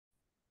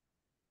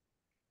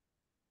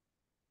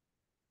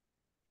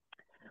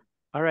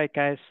All right,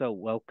 guys, so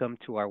welcome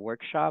to our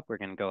workshop. We're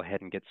going to go ahead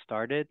and get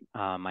started.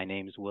 My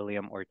name is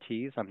William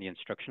Ortiz. I'm the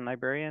instruction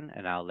librarian,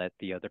 and I'll let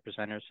the other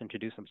presenters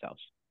introduce themselves.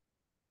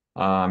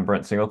 I'm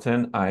Brent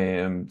Singleton. I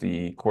am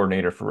the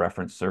coordinator for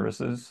reference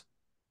services.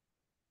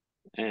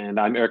 And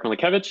I'm Eric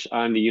Milikevich.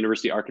 I'm the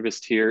university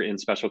archivist here in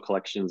special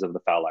collections of the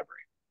Fowle Library.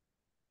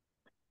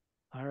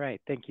 All right,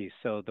 thank you.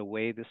 So the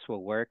way this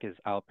will work is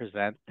I'll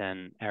present,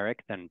 then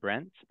Eric, then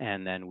Brent,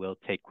 and then we'll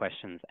take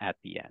questions at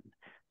the end.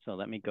 So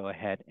let me go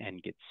ahead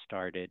and get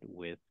started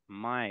with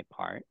my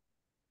part.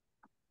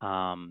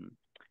 Um,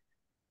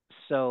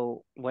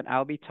 So what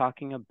I'll be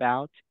talking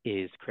about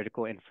is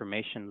critical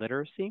information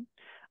literacy.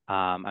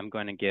 I'm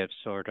going to give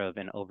sort of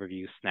an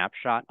overview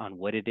snapshot on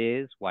what it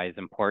is, why it's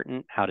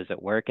important, how does it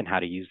work, and how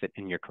to use it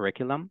in your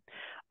curriculum.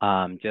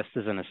 Just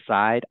as an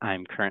aside,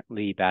 I'm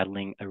currently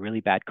battling a really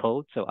bad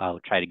cold, so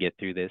I'll try to get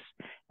through this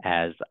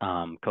as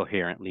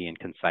coherently and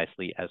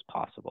concisely as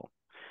possible.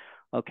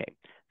 Okay,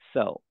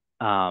 so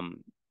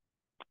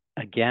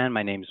again,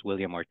 my name is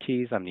William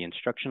Ortiz. I'm the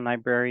instruction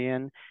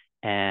librarian.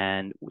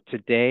 And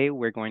today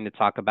we're going to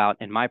talk about,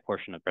 in my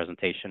portion of the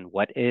presentation,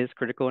 what is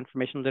critical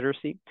information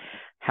literacy?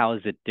 How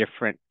is it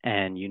different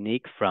and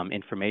unique from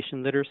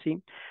information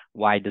literacy?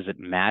 Why does it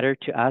matter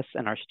to us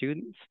and our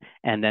students?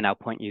 And then I'll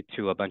point you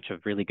to a bunch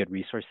of really good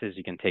resources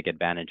you can take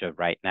advantage of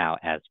right now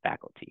as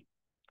faculty.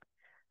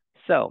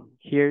 So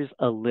here's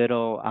a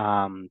little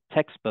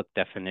textbook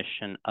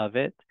definition of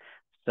it.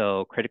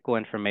 So critical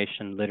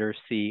information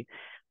literacy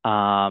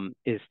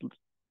is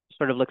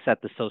sort of looks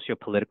at the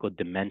socio-political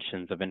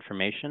dimensions of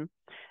information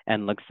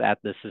and looks at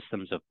the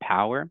systems of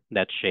power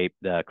that shape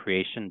the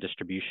creation,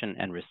 distribution,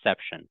 and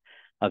reception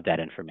of that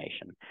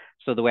information.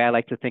 So the way I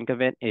like to think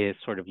of it is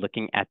sort of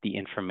looking at the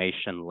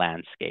information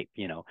landscape.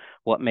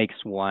 What makes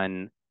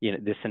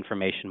this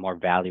information more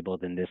valuable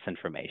than this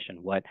information?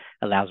 What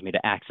allows me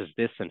to access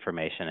this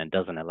information and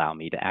doesn't allow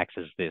me to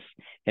access this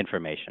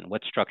information?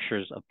 What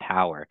structures of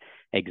power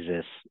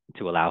exist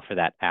to allow for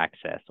that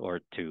access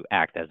or to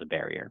act as a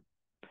barrier?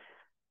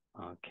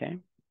 Okay.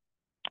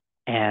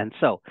 And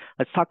so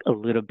let's talk a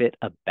little bit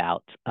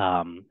about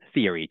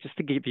theory, just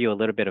to give you a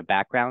little bit of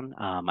background.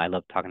 I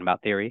love talking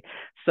about theory.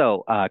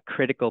 So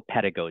critical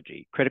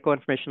pedagogy. Critical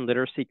information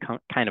literacy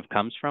kind of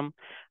comes from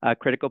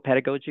critical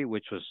pedagogy,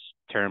 which was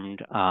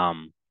termed,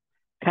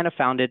 kind of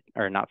founded,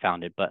 or not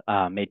founded, but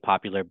made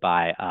popular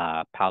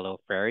by Paulo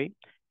Freire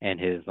in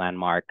his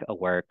landmark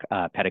work,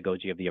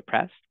 Pedagogy of the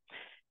Oppressed.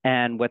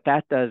 And what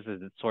that does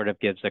is it sort of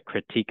gives a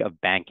critique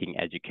of banking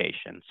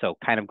education. So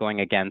kind of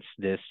going against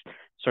this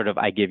sort of,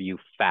 I give you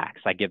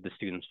facts. I give the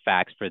students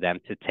facts for them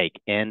to take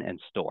in and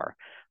store,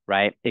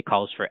 right? It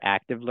calls for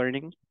active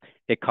learning.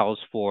 It calls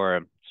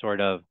for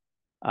sort of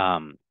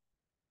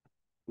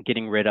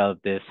getting rid of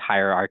this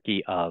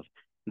hierarchy of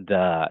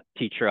the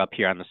teacher up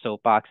here on the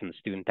soapbox and the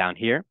student down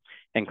here,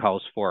 and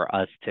calls for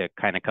us to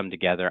kind of come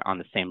together on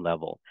the same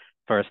level,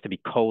 for us to be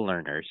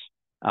co-learners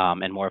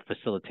and more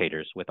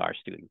facilitators with our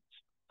students.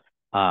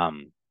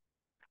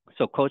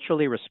 So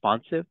culturally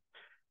responsive,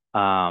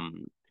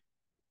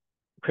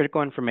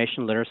 critical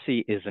information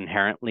literacy is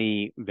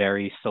inherently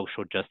very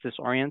social justice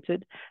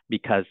oriented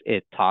because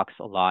it talks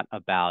a lot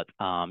about,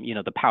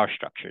 the power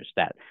structures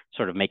that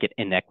sort of make it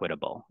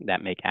inequitable,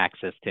 that make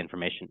access to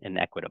information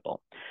inequitable.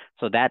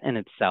 So that in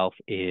itself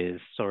is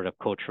sort of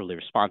culturally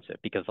responsive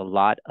because a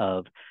lot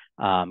of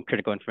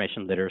critical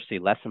information literacy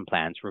lesson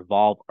plans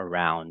revolve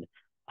around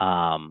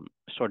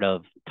sort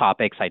of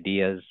topics,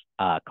 ideas,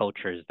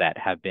 cultures that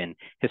have been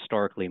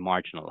historically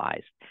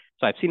marginalized.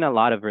 So I've seen a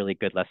lot of really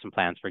good lesson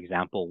plans. For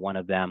example, one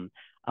of them,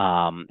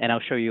 and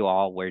I'll show you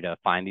all where to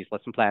find these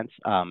lesson plans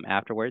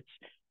afterwards.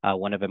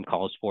 One of them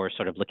calls for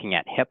sort of looking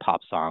at hip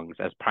hop songs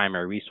as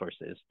primary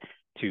resources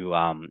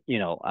to,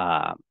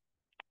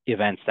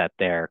 events that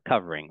they're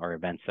covering or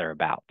events they're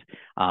about.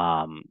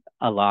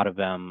 A lot of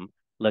them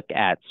look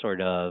at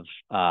sort of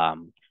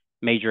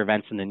major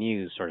events in the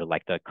news, sort of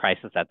like the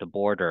crisis at the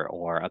border,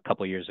 or a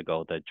couple years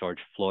ago, the George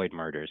Floyd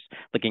murders,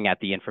 looking at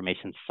the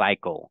information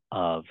cycle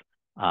of,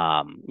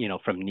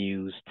 from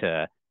news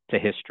to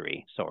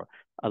history. So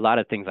a lot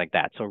of things like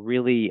that. So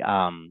really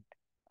are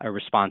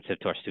responsive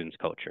to our students'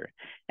 culture.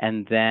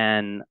 And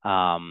then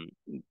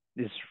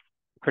this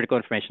critical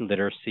information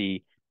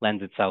literacy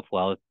lends itself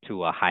well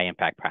to a high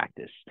impact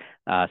practice,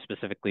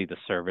 specifically the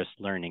service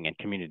learning and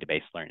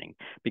community-based learning,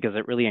 because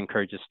it really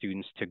encourages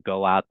students to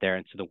go out there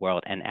into the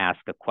world and ask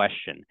a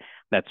question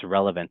that's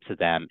relevant to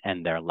them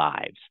and their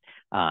lives.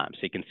 So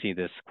you can see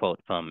this quote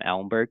from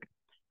Ellenberg,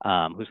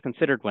 who's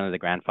considered one of the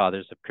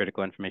grandfathers of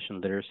critical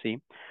information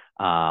literacy.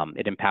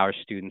 It empowers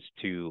students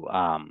to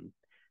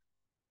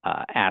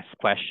ask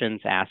questions,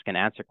 ask and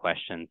answer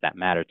questions that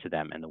matter to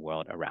them and the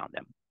world around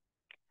them.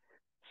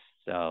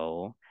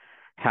 So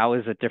how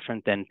is it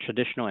different than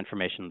traditional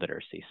information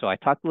literacy? So I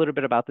talked a little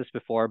bit about this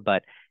before,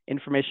 but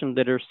information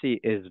literacy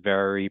is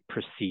very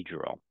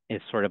procedural.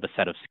 It's sort of a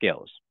set of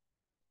skills.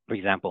 For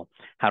example,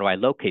 how do I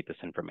locate this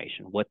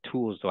information? What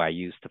tools do I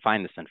use to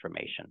find this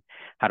information?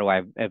 How do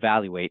I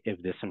evaluate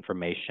if this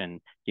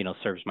information,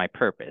 serves my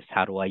purpose?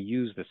 How do I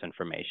use this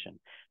information?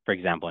 For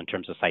example, in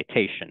terms of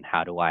citation,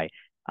 how do I,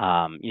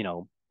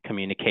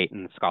 communicate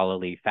in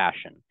scholarly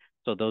fashion?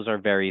 So those are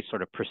very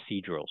sort of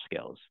procedural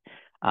skills.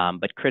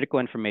 But critical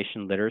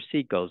information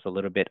literacy goes a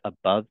little bit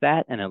above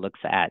that, and it looks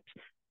at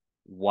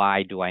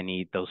why do I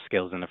need those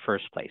skills in the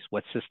first place?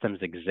 What systems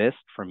exist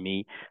for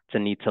me to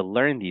need to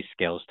learn these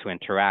skills to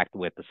interact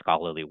with the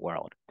scholarly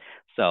world?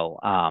 So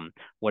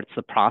what's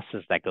the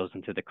process that goes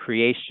into the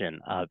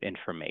creation of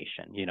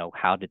information?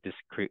 How did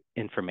this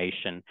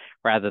information,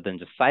 rather than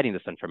just citing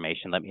this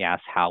information, let me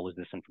ask, how was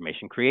this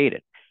information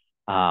created?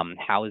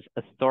 How is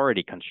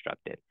authority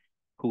constructed?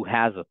 Who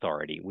has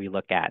authority? We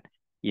look at,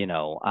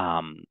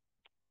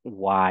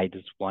 why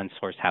does one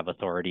source have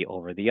authority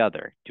over the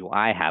other? Do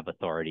I have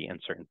authority in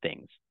certain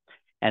things?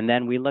 And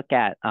then we look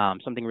at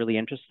something really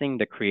interesting,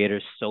 the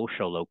creator's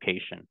social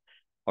location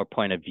or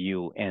point of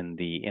view in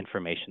the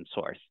information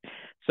source.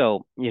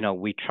 So,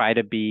 we try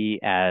to be,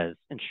 as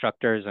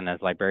instructors and as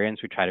librarians,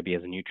 we try to be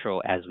as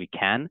neutral as we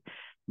can,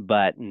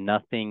 but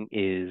nothing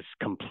is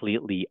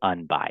completely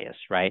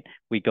unbiased, right?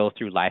 We go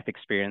through life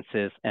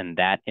experiences, and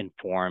that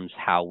informs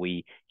how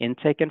we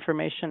intake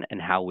information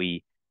and how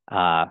we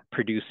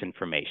produce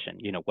information,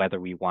 whether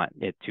we want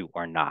it to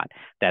or not.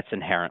 That's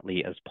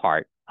inherently as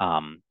part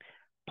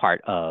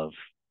of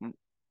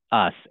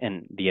us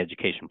in the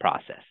education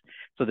process.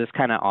 So this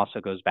kind of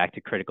also goes back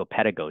to critical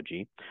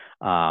pedagogy.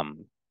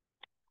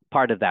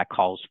 Part of that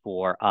calls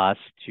for us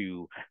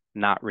to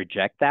not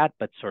reject that,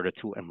 but sort of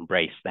to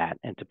embrace that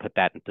and to put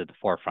that into the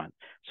forefront.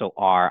 So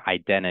our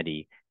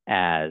identity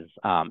as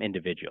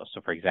individuals.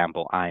 So for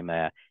example, I'm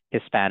a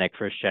Hispanic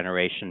first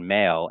generation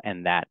male,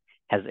 and that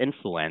has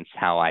influenced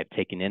how I've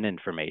taken in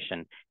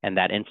information, and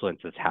that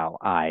influences how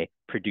I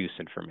produce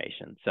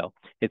information. So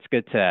it's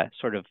good to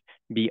sort of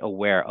be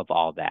aware of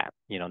all that,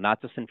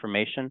 not just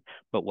information,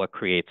 but what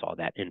creates all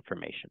that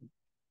information.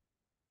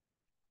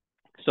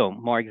 So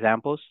more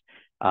examples,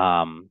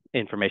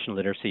 information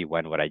literacy,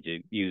 when would I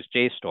use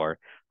JSTOR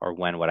or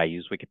when would I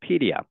use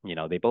Wikipedia?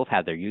 They both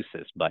have their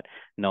uses, but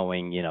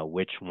knowing,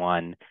 which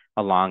one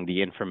along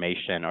the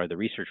information or the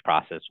research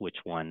process,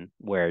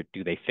 where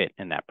do they fit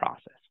in that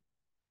process?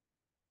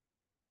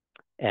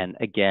 And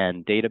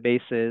again,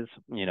 databases,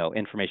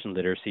 information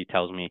literacy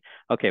tells me,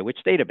 okay, which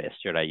database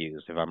should I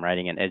use? If I'm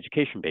writing an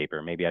education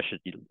paper, maybe I should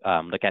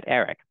look at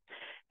ERIC.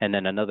 And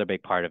then another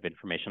big part of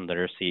information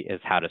literacy is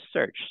how to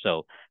search.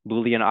 So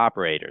Boolean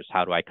operators,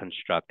 how do I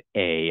construct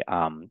a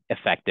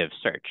effective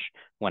search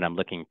when I'm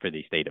looking for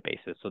these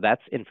databases? So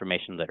that's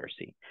information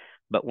literacy.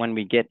 But when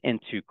we get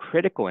into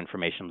critical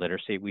information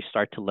literacy, we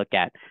start to look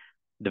at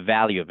the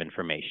value of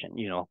information.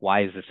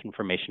 Why is this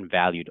information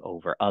valued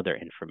over other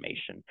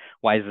information?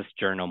 Why is this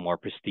journal more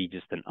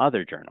prestigious than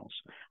other journals?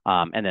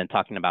 And then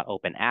talking about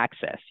open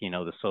access,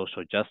 the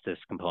social justice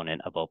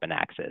component of open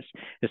access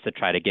is to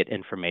try to get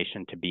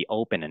information to be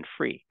open and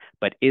free.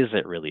 But is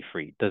it really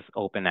free? Does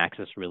open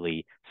access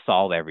really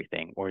solve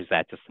everything? Or is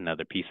that just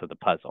another piece of the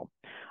puzzle?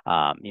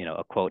 A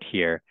quote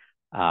here,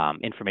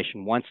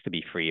 information wants to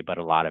be free, but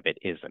a lot of it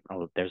isn't.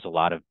 There's a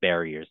lot of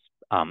barriers,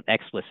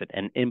 explicit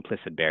and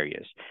implicit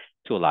barriers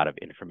to a lot of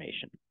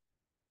information.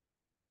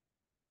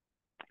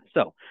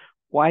 So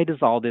why does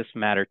all this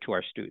matter to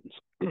our students?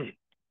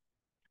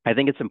 I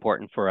think it's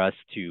important for us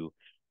to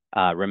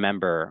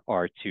remember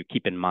or to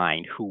keep in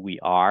mind who we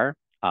are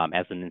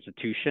as an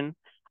institution,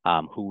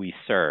 who we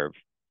serve,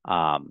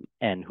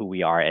 and who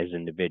we are as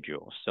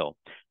individuals. So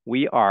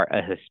we are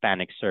a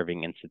Hispanic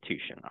serving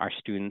institution. Our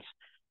students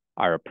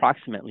are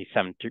approximately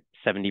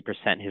 70%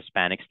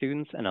 Hispanic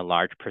students, and a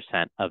large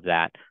percent of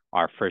that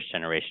are first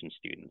generation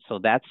students. So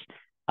that's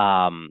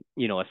a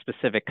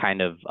specific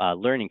kind of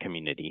learning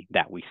community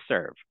that we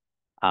serve.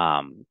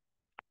 And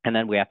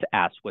then we have to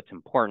ask what's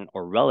important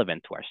or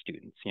relevant to our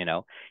students.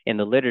 In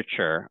the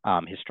literature,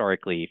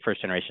 historically,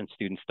 first generation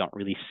students don't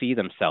really see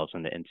themselves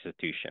in the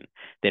institution.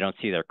 They don't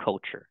see their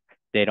culture.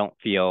 They don't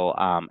feel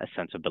a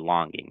sense of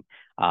belonging.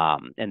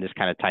 And this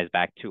kind of ties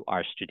back to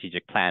our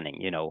strategic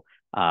planning.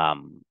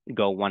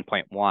 Go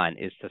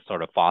 1.1 is to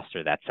sort of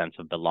foster that sense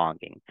of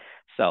belonging.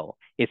 So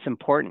it's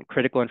important.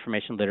 Critical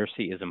information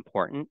literacy is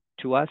important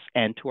to us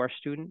and to our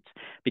students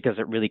because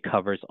it really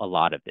covers a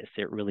lot of this.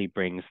 It really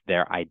brings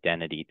their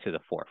identity to the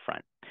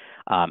forefront.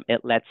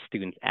 It lets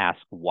students ask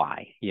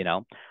why.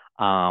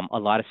 A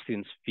lot of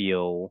students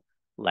feel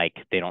like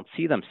they don't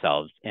see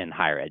themselves in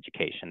higher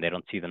education. They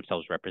don't see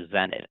themselves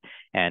represented.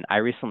 And I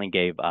recently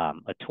gave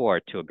a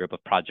tour to a group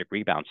of Project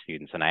Rebound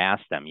students, and I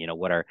asked them,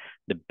 what are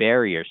the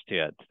barriers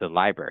to the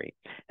library?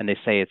 And they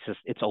say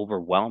it's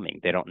overwhelming.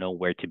 They don't know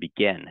where to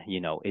begin.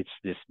 It's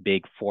this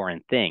big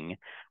foreign thing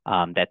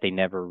that they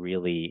never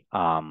really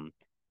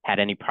had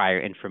any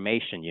prior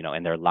information,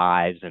 in their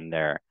lives and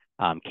their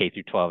K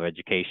through 12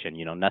 education.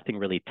 Nothing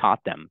really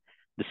taught them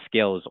the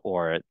skills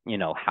or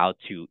how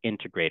to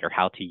integrate or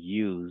how to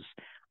use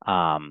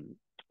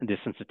this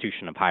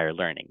institution of higher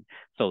learning.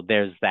 So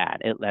there's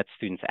that. It lets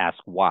students ask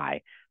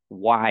why.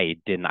 why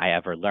didn't I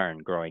ever learn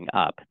growing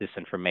up this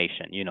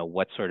information?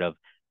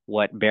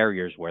 What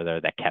barriers were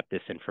there that kept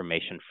this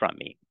information from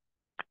me?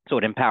 So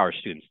it empowers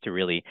students to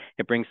really,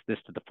 it brings this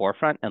to the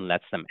forefront and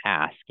lets them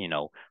ask,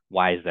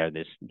 why is there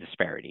this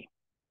disparity?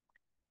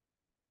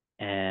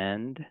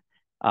 And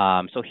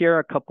so here are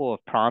a couple of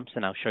prompts,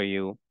 and I'll show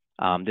you.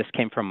 This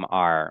came from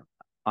on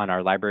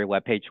our library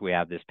webpage. We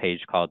have this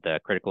page called the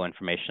Critical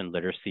Information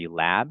Literacy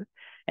Lab,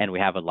 and we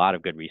have a lot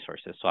of good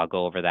resources. So I'll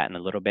go over that in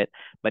a little bit.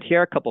 But here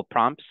are a couple of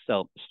prompts.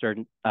 So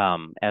student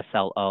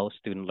SLO,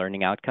 student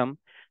learning outcome,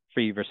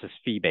 free versus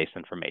fee-based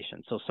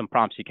information. So some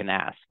prompts you can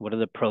ask. What are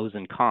the pros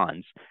and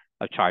cons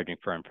of charging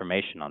for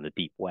information on the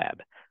deep web?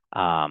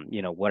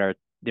 What are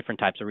different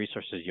types of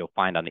resources you'll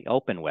find on the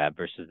open web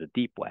versus the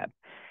deep web?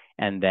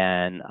 And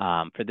then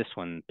for this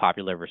one,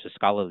 popular versus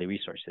scholarly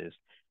resources.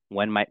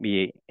 When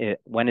is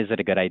it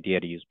a good idea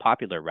to use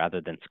popular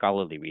rather than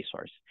scholarly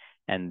resource?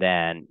 And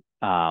then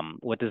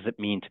what does it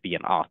mean to be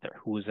an author?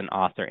 Who is an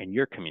author in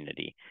your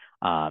community,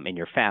 in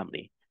your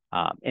family?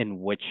 In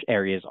which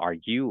areas are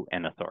you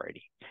an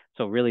authority?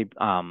 So really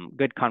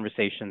good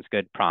conversations,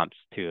 good prompts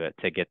to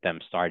get them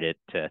started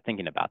to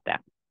thinking about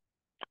that.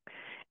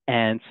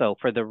 And so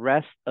for the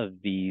rest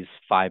of these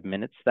 5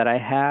 minutes that I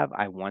have,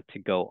 I want to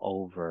go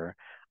over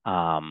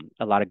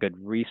a lot of good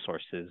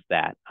resources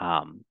that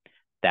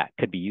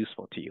could be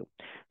useful to you.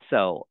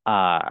 So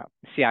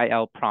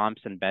CIL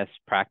prompts and best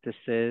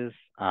practices.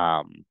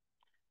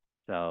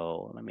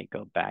 So let me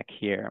go back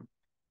here.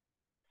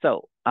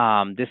 So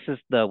this is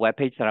the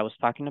webpage that I was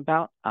talking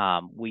about.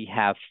 We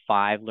have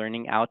 5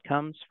 learning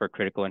outcomes for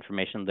critical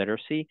information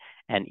literacy,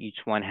 and each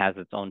one has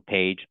its own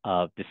page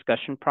of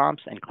discussion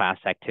prompts and class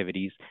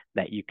activities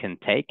that you can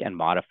take and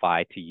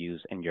modify to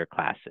use in your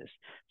classes.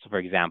 So for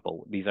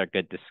example, these are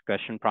good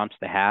discussion prompts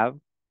to have.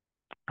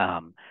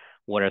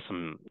 What are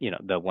some,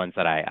 the ones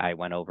that I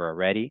went over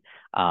already?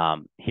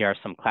 Here are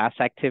some class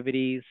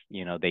activities.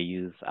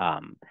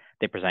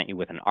 They present you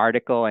with an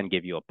article and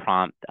give you a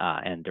prompt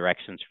and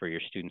directions for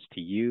your students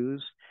to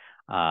use.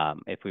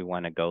 If we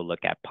want to go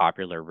look at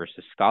popular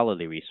versus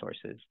scholarly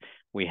resources,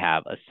 we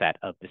have a set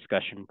of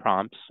discussion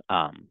prompts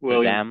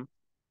for them.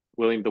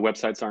 William, the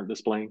websites aren't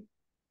displaying.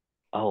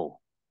 Oh.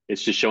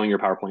 It's just showing your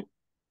PowerPoint.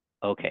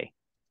 Okay.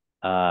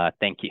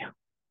 Thank you.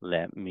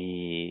 Let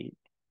me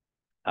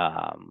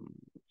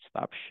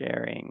stop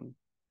sharing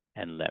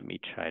and let me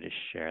try to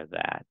share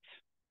that.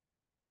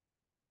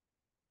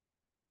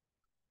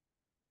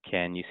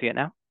 Can you see it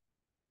now?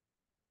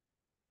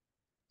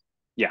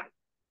 Yeah.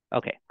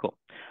 Okay, cool.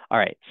 All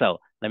right, so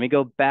let me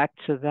go back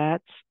to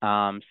that.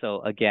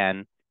 So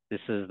again, this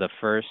is the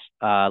first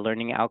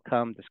learning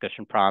outcome,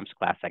 discussion prompts,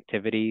 class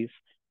activities.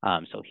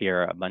 So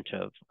here are a bunch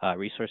of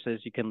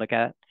resources you can look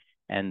at,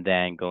 and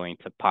then going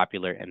to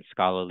popular and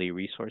scholarly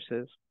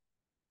resources.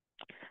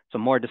 So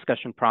more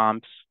discussion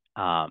prompts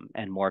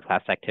and more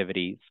class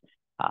activities.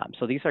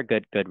 So these are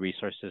good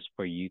resources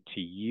for you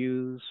to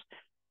use.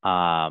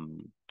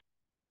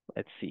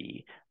 Let's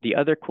see. The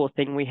other cool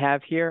thing we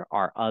have here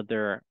are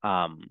other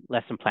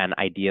lesson plan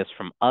ideas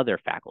from other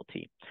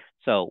faculty.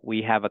 So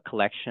we have a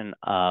collection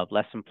of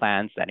lesson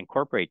plans that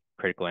incorporate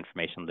critical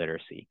information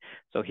literacy.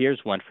 So here's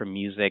one for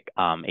Music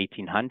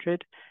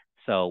 1800.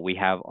 So we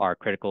have our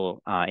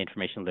critical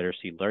information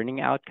literacy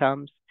learning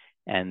outcomes,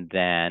 and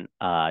then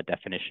a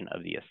definition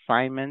of the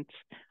assignment.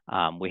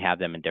 We have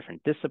them in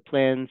different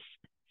disciplines: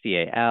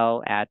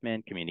 CAL,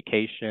 admin,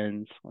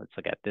 communications. Let's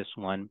look at this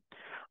one.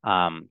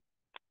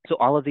 So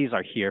all of these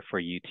are here for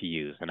you to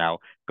use, and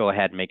I'll go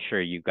ahead and make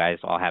sure you guys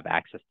all have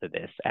access to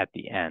this at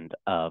the end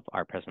of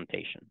our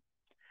presentation.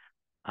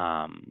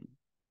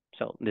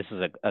 So this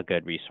is a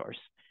good resource.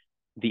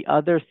 The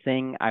other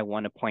thing I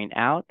want to point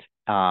out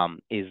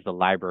is the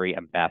Library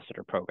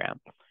Ambassador Program.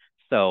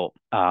 So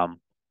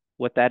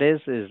what that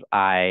is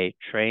I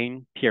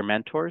train peer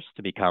mentors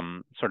to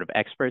become sort of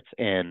experts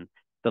in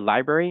the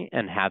library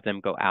and have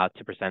them go out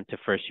to present to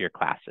first-year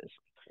classes.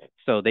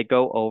 So they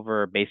go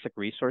over basic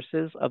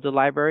resources of the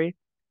library,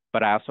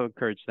 but I also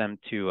encourage them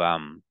to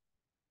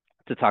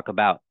talk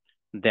about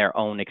their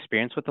own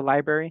experience with the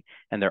library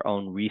and their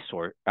own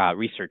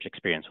research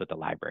experience with the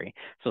library.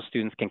 So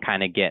students can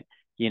kind of get,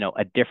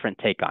 a different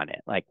take on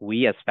it. Like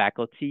we as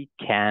faculty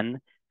can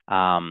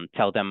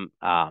tell them,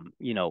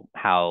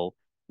 how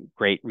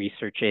great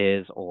research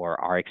is or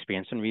our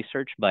experience in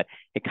research, but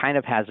it kind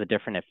of has a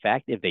different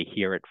effect if they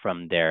hear it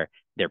from their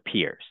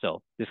peers.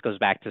 So this goes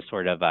back to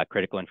sort of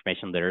critical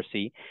information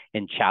literacy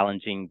in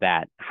challenging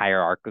that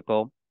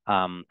hierarchical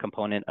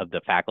component of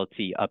the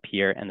faculty up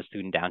here and the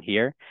student down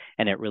here.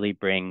 And it really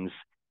brings,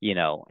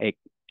 it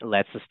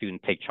lets the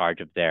student take charge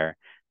of their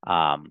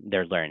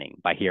learning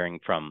by hearing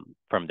from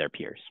their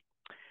peers.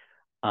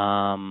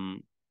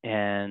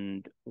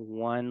 And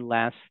one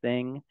last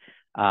thing,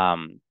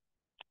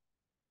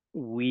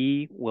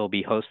 we will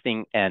be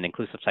hosting an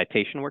inclusive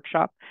citation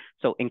workshop.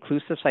 So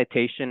inclusive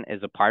citation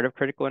is a part of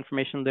critical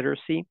information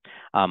literacy.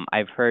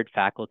 I've heard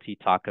faculty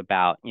talk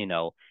about,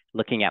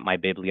 looking at my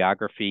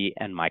bibliography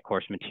and my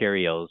course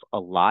materials. A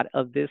lot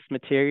of this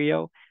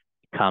material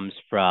comes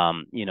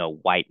from,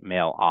 white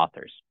male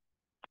authors.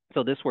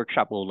 So this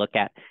workshop will look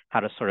at how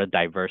to sort of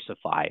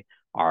diversify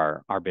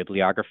our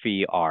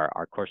bibliography,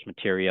 our course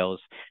materials,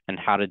 and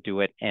how to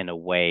do it in a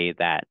way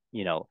that,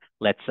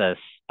 lets us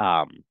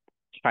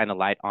shine a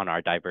light on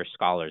our diverse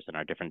scholars in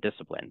our different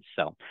disciplines.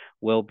 So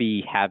we'll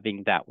be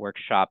having that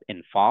workshop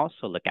in fall,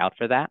 so look out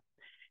for that.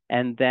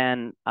 And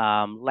then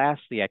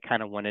lastly, I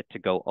kind of wanted to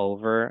go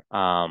over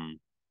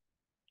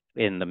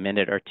in the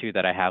minute or two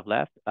that I have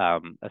left,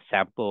 a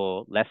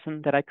sample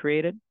lesson that I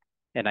created,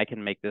 and I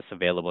can make this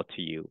available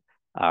to you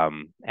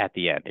at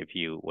the end if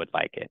you would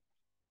like it.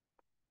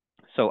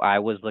 So I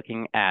was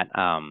looking at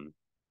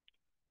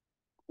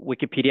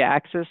Wikipedia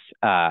access,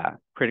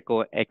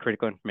 critical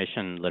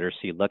information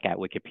literacy look at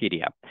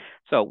Wikipedia.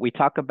 So we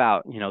talk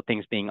about,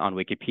 things being on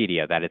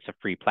Wikipedia, that it's a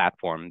free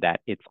platform,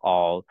 that it's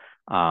all,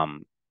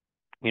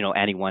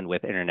 anyone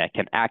with internet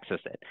can access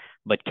it,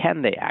 but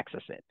can they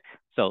access it?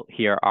 So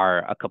here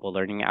are a couple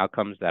learning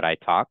outcomes that I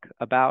talk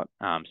about.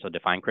 So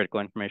define critical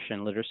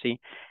information literacy,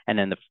 and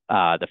then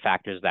the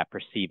factors that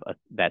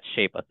that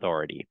shape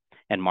authority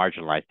and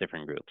marginalize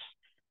different groups.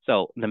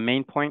 So the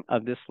main point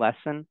of this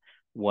lesson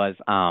was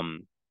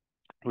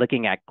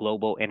looking at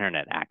global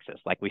internet access.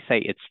 Like we say,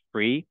 it's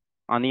free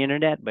on the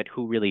internet, but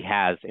who really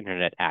has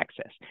internet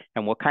access?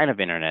 And what kind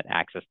of internet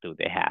access do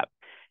they have?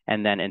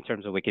 And then in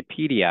terms of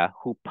Wikipedia,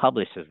 who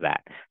publishes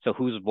that? So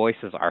whose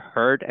voices are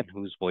heard and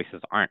whose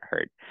voices aren't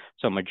heard?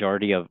 So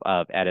majority of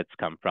edits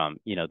come from,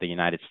 the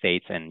United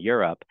States and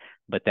Europe,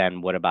 but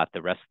then what about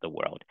the rest of the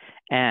world?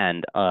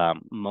 And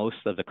most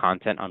of the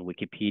content on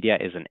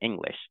Wikipedia is in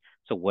English.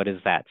 So what does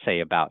that say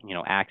about,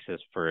 access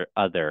for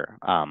other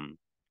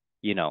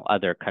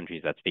other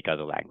countries that speak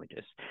other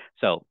languages?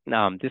 So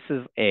this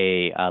is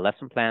a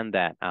lesson plan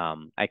that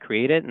I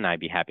created, and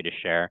I'd be happy to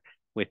share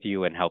with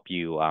you and help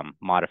you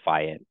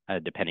modify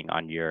it depending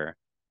on your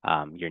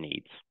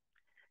needs.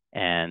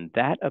 And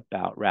that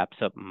about wraps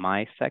up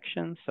my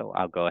section. So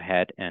I'll go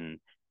ahead and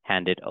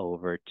hand it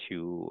over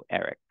to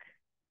Eric.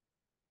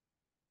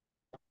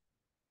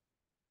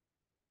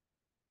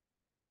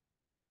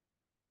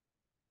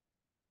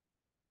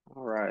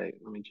 All right,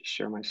 let me just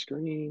share my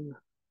screen.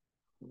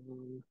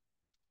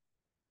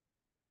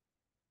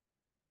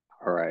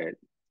 All right,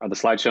 are the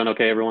slides showing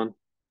okay, everyone?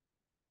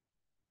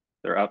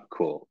 They're up,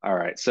 cool. All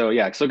right, so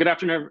yeah, so good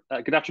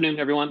afternoon,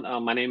 everyone.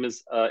 My name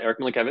is Eric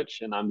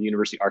Milikevich, and I'm the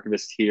University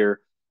Archivist here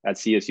at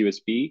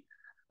CSUSB.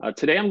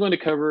 Today, I'm going to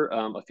cover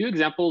a few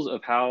examples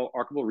of how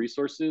archival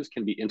resources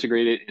can be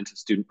integrated into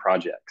student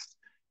projects.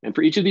 And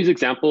for each of these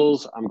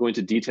examples, I'm going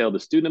to detail the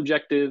student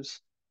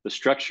objectives, the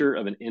structure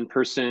of an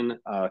in-person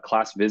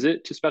class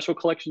visit to special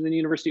collections in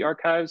university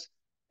archives,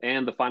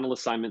 and the final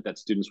assignment that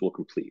students will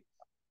complete.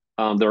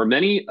 There are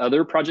many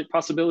other project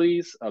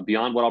possibilities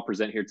beyond what I'll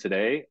present here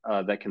today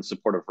that can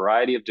support a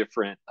variety of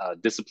different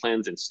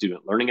disciplines and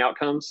student learning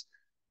outcomes.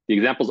 The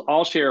examples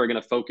I'll share are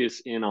going to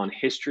focus in on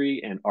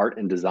history and art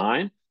and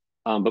design,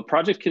 but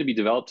projects can be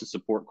developed to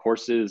support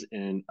courses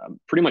in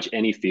pretty much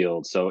any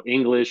field, so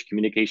English,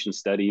 communication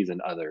studies, and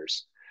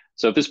others.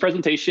 So if this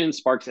presentation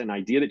sparks an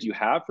idea that you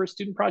have for a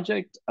student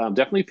project,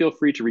 definitely feel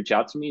free to reach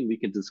out to me and we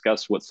can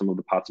discuss what some of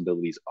the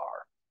possibilities are.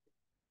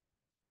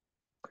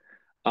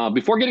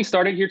 Before getting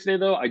started here today,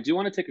 though, I do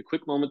want to take a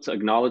quick moment to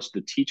acknowledge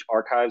the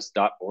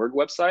teacharchives.org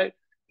website.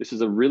 This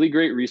is a really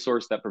great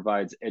resource that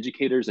provides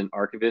educators and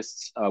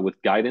archivists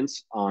with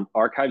guidance on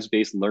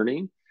archives-based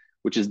learning,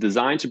 which is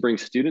designed to bring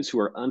students who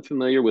are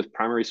unfamiliar with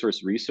primary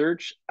source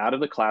research out of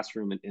the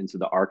classroom and into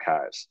the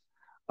archives.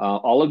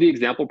 All of the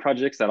example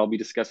projects that I'll be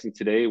discussing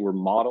today were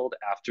modeled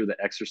after the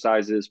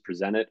exercises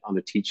presented on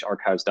the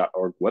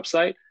teacharchives.org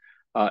website,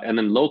 and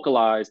then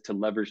localized to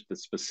leverage the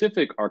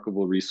specific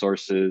archival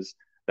resources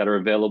that are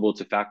available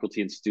to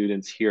faculty and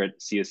students here at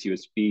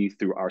CSUSB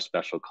through our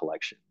special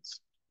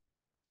collections.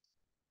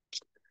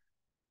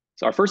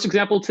 So our first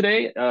example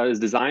today is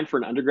designed for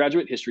an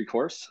undergraduate history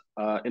course,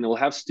 and it will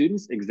have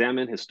students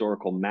examine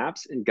historical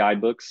maps and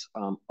guidebooks,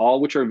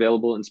 all which are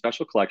available in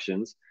special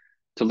collections,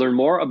 to learn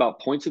more about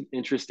points of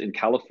interest in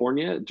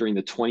California during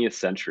the 20th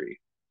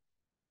century.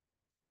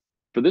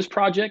 For this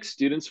project,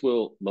 students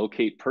will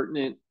locate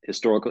pertinent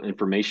historical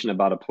information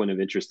about a point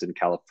of interest in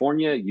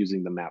California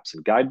using the maps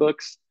and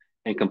guidebooks,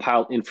 and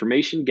compile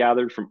information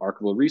gathered from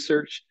archival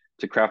research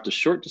to craft a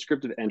short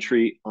descriptive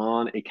entry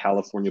on a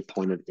California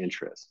point of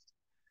interest.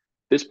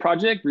 This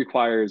project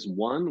requires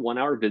one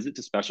one-hour visit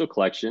to special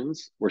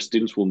collections where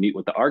students will meet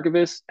with the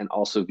archivist and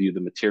also view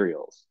the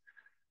materials.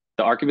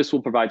 The archivist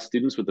will provide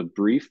students with a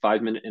brief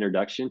 5-minute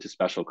introduction to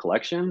special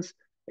collections,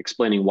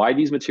 explaining why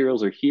these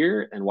materials are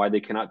here and why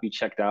they cannot be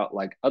checked out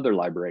like other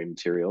library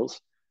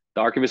materials.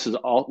 The archivist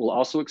will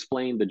also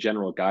explain the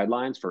general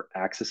guidelines for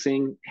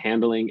accessing,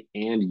 handling,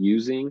 and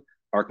using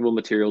archival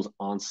materials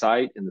on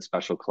site in the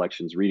special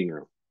collections reading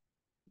room.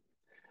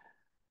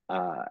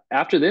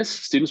 After this,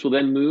 students will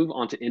then move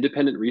on to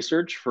independent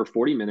research for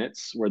 40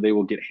 minutes where they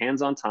will get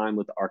hands-on time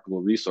with the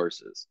archival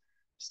resources.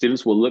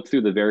 Students will look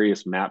through the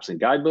various maps and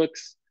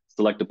guidebooks,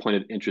 select a point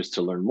of interest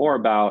to learn more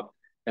about,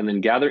 and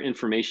then gather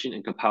information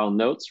and compile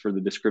notes for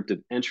the descriptive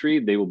entry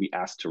they will be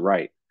asked to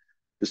write.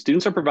 The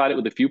students are provided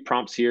with a few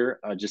prompts here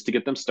just to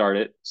get them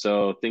started.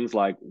 So things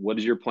like, where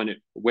is your point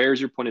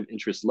of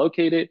interest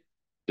located?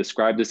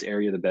 Describe this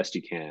area the best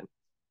you can.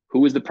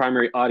 Who is the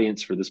primary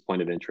audience for this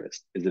point of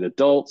interest? Is it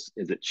adults?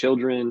 Is it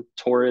children,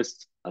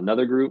 tourists,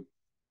 another group?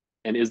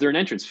 And is there an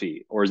entrance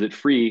fee, or is it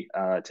free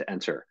to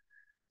enter?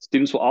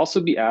 Students will also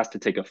be asked to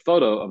take a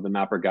photo of the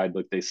map or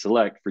guidebook they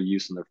select for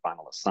use in their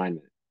final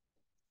assignment.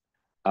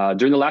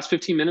 During the last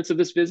 15 minutes of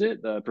this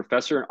visit, the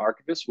professor and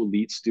archivist will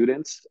lead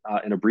students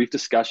in a brief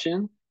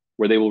discussion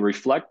where they will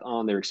reflect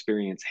on their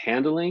experience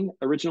handling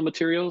original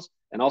materials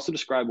and also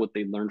describe what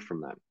they learned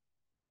from them.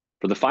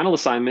 For the final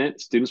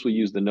assignment, students will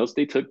use the notes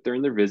they took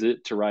during their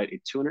visit to write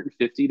a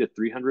 250 to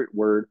 300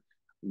 word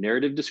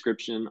narrative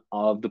description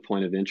of the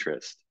point of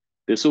interest.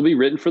 This will be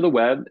written for the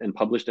web and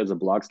published as a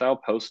blog style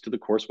post to the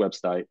course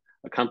website,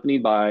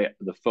 accompanied by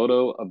the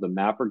photo of the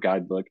map or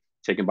guidebook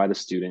taken by the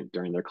student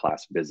during their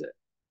class visit.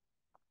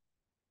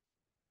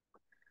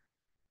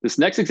 This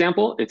next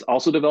example, it's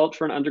also developed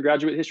for an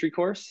undergraduate history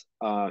course.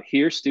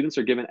 Here, students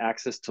are given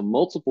access to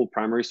multiple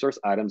primary source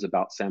items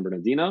about San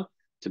Bernardino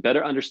to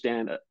better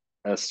understand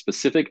a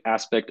specific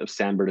aspect of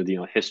San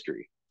Bernardino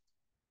history.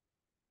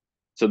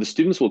 So the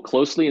students will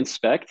closely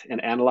inspect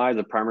and analyze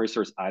the primary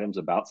source items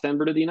about San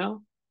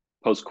Bernardino,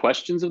 pose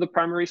questions of the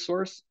primary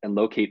source and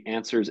locate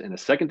answers in a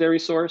secondary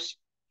source,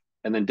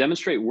 and then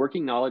demonstrate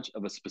working knowledge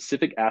of a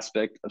specific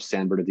aspect of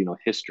San Bernardino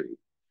history.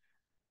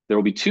 There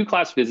will be 2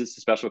 class visits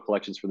to special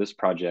collections for this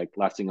project,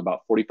 lasting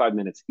about 45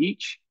 minutes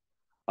each.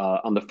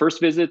 On the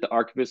first visit, the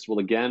archivist will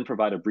again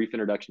provide a brief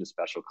introduction to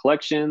special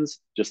collections,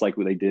 just like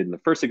what they did in the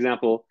first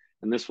example,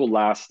 and this will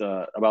last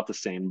about the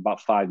same,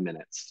 about 5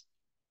 minutes.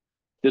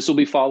 This will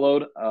be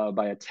followed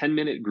by a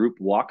 10-minute group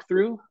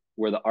walkthrough,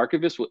 where the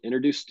archivist will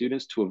introduce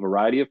students to a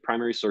variety of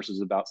primary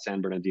sources about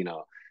San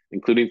Bernardino,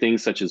 including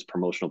things such as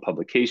promotional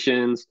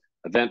publications,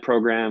 event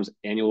programs,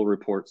 annual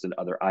reports, and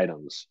other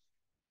items.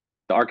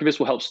 The archivist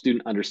will help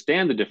students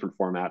understand the different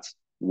formats,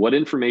 what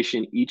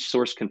information each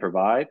source can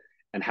provide,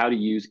 and how to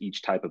use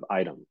each type of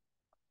item.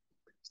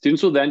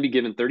 Students will then be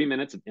given 30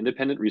 minutes of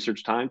independent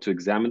research time to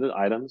examine the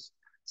items,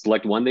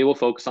 select one they will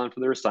focus on for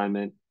their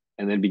assignment,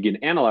 and then begin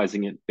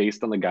analyzing it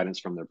based on the guidance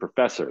from their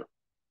professor.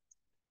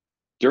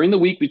 During the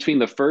week between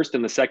the first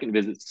and the second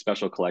visit to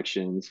special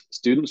collections,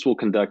 students will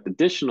conduct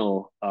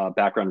additional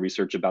background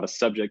research about a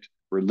subject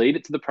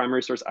related to the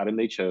primary source item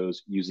they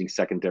chose using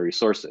secondary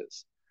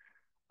sources.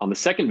 On the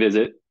second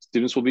visit,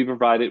 students will be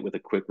provided with a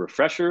quick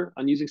refresher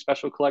on using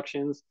special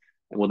collections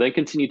and will then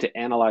continue to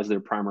analyze their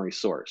primary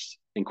source,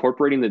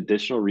 incorporating the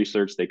additional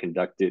research they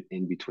conducted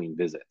in between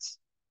visits.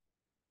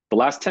 The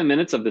last 10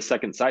 minutes of the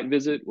second site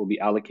visit will be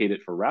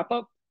allocated for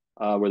wrap-up,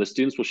 where the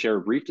students will share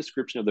a brief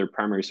description of their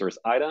primary source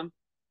item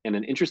and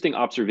an interesting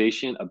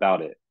observation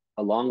about it,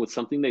 along with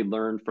something they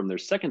learned from their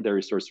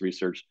secondary source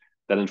research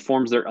that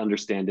informs their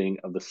understanding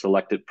of the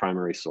selected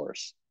primary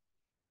source.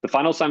 The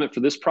final assignment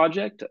for this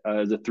project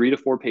is a 3 to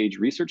 4 page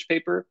research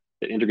paper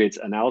that integrates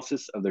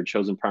analysis of their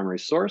chosen primary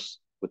source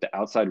with the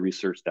outside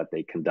research that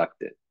they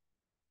conducted.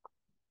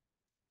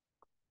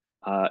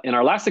 In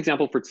our last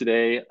example for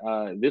today,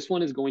 this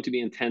one is going to be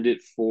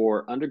intended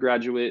for an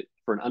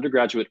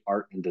undergraduate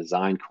art and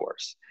design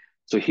course.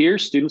 So here,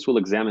 students will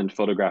examine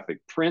photographic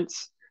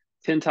prints,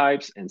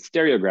 tintypes, and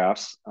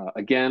stereographs,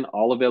 again,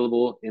 all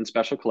available in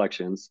special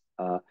collections,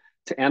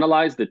 to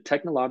analyze the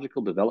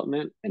technological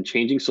development and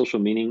changing social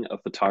meaning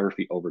of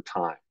photography over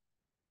time.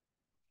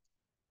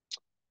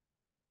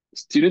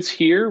 Students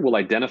here will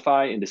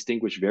identify and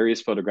distinguish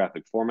various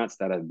photographic formats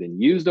that have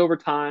been used over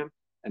time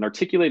and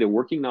articulate a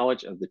working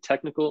knowledge of the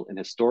technical and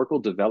historical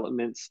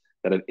developments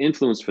that have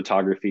influenced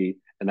photography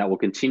and that will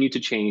continue to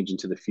change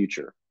into the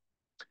future.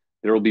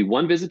 There will be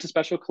 1 visit to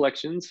special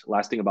collections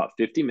lasting about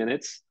 50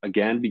 minutes,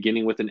 again,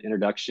 beginning with an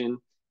introduction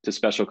to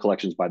special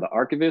collections by the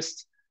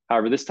archivist.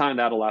 However, this time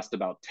that'll last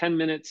about 10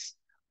 minutes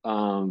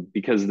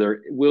because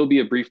there will be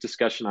a brief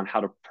discussion on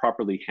how to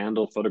properly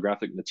handle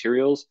photographic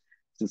materials,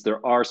 since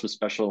there are some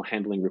special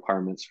handling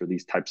requirements for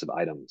these types of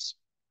items.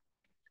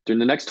 During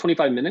the next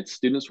 25 minutes,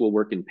 students will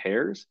work in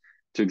pairs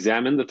to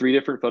examine the 3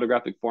 different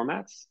photographic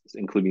formats,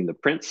 including the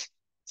prints,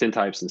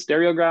 tintypes, and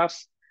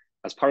stereographs.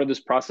 As part of this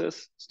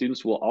process,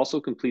 students will also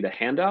complete a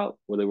handout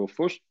where they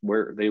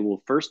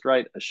will first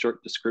write a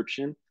short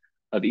description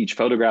of each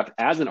photograph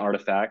as an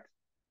artifact.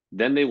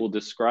 Then they will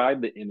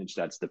describe the image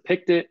that's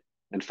depicted.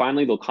 And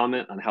finally, they'll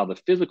comment on how the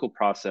physical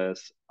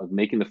process of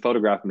making the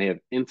photograph may have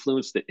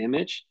influenced the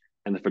image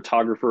and the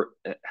photographer,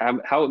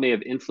 how it may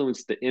have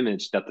influenced the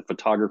image that the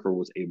photographer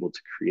was able to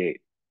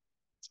create.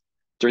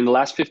 During the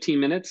last 15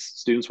 minutes,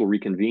 students will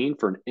reconvene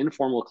for an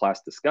informal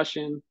class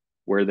discussion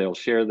where they'll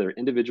share their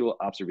individual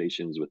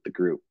observations with the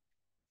group.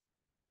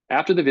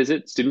 After the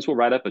visit, students will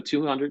write up a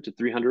 200 to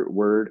 300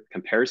 word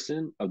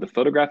comparison of the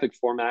photographic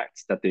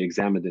formats that they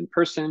examined in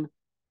person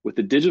with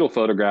the digital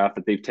photograph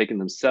that they've taken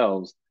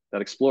themselves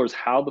that explores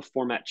how the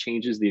format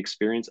changes the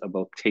experience of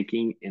both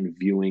taking and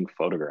viewing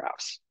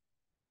photographs.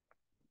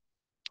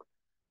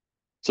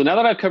 So now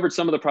that I've covered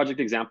some of the project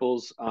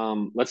examples,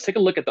 let's take a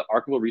look at the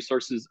archival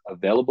resources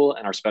available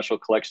in our special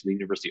collection of the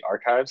University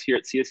Archives here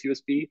at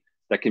CSUSB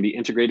that can be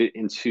integrated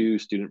into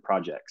student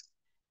projects.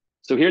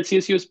 So here at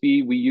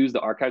CSUSB, we use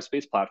the Archive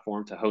Space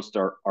platform to host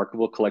our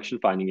archival collection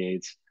finding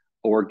aids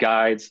or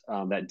guides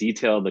that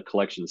detail the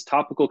collection's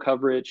topical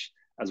coverage,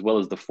 as well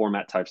as the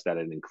format types that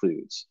it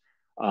includes.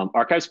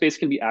 Archive Space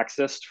can be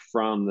accessed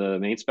from the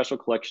main special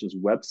collections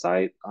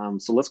website.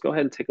 So let's go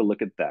ahead and take a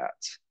look at that.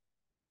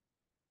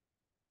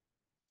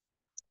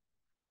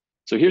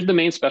 So here's the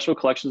main special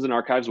collections and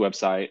archives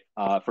website.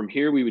 From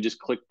here, we would just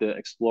click the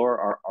Explore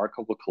Our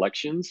Archival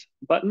Collections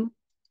button.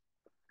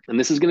 And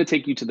this is going to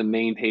take you to the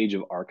main page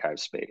of Archive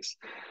Space.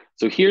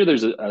 So here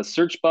there's a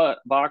search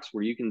box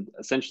where you can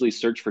essentially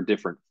search for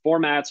different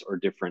formats or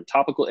different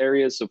topical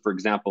areas. So for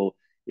example,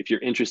 if you're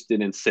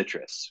interested in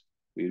citrus,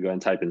 we would go ahead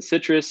and type in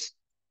citrus.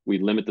 We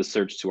limit the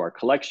search to our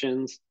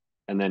collections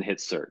and then hit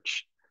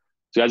search.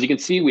 So as you can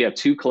see, we have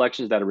two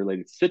collections that are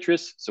related to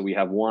citrus. So we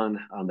have one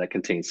that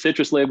contains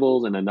citrus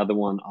labels and another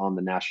one on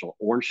the National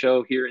Orange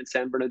Show here in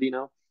San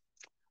Bernardino.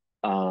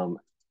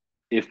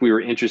 If we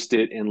were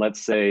interested in,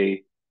 let's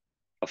say,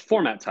 a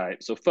format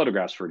type, so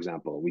photographs, for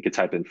example, we could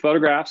type in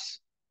photographs.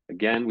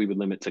 Again, we would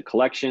limit to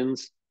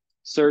collections,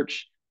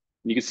 search.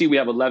 And you can see we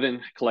have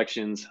 11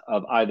 collections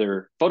of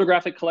either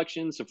photographic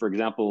collections. So for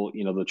example,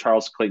 the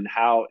Charles Clayton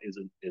Howe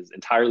is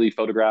entirely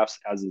photographs,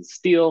 as is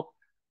Steele.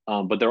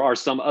 But there are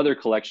some other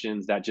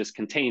collections that just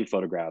contain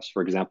photographs.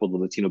 For example, the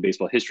Latino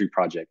Baseball History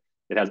Project.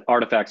 It has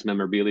artifacts,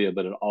 memorabilia,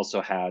 but it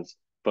also has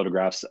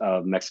photographs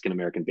of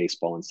Mexican-American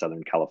baseball in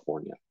Southern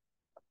California.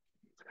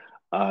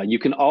 You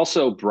can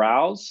also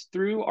browse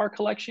through our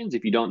collections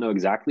if you don't know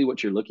exactly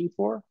what you're looking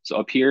for. So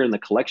up here in the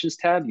collections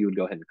tab, you would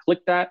go ahead and click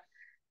that.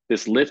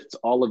 This lists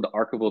all of the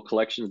archival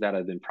collections that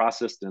have been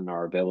processed and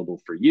are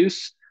available for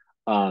use.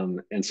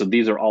 And so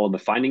these are all of the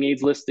finding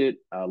aids listed.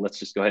 Let's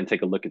just go ahead and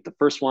take a look at the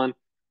first one.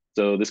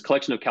 So this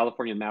collection of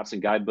California maps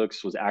and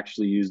guidebooks was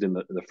actually used in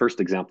the first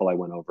example I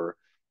went over.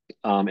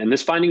 And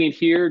this finding aid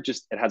here,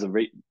 it has a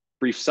very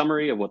brief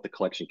summary of what the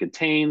collection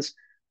contains,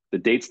 the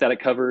dates that it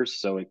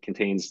covers. So it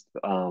contains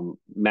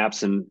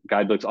maps and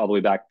guidebooks all the way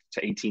back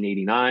to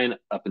 1889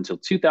 up until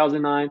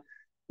 2009.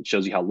 It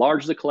shows you how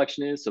large the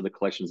collection is. So the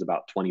collection is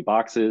about 20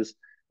 boxes.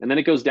 And then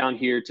it goes down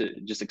here to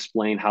just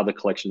explain how the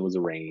collection was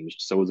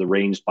arranged. So it was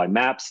arranged by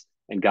maps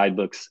and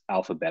guidebooks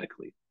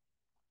alphabetically.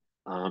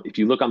 If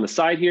you look on the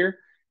side here,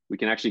 we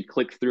can actually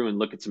click through and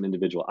look at some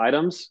individual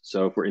items.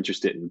 So if we're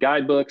interested in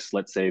guidebooks,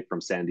 let's say from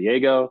San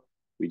Diego,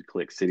 we'd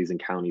click cities and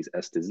counties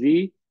S to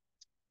Z.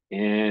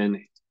 And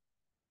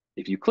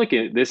if you click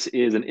it, this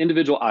is an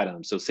individual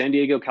item. So San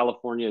Diego,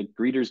 California,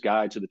 Greeter's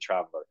Guide to the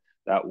Traveler.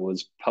 That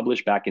was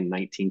published back in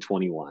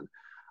 1921.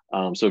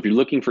 So if you're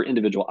looking for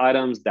individual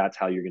items, that's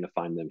how you're going to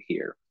find them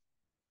here.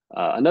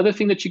 Another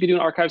thing that you can do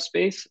in Archive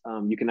Space,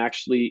 you can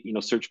actually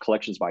search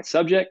collections by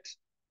subject.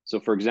 So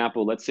for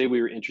example, let's say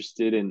we were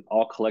interested in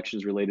all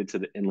collections related to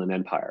the Inland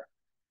Empire.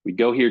 We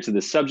go here to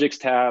the Subjects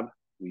tab,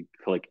 we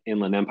click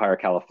Inland Empire,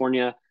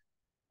 California.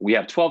 We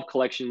have 12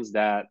 collections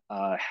that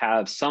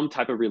have some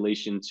type of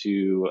relation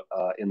to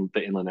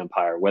the Inland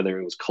Empire, whether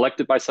it was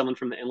collected by someone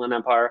from the Inland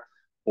Empire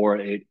or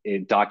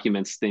it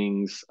documents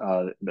things,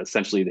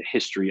 essentially the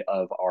history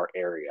of our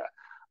area.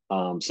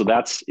 So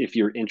that's if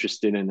you're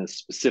interested in a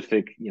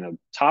specific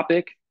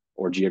topic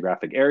or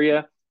geographic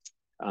area.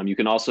 You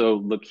can also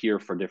look here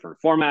for different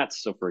formats.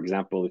 So for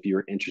example, if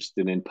you're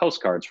interested in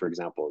postcards, for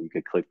example, you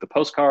could click the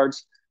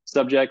postcards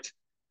subject.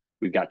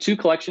 We've got two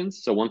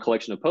collections. So one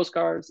collection of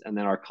postcards, and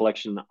then our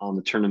collection on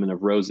the Tournament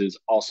of Roses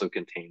also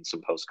contains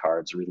some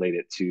postcards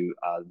related to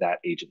that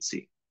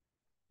agency.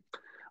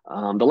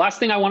 The last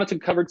thing I wanted to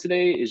cover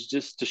today is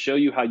just to show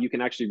you how you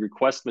can actually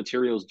request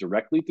materials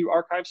directly through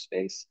Archive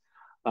Space.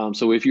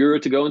 So if you were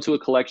to go into a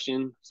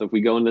collection, so if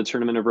we go into the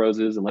Tournament of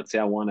Roses, and let's say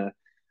I want to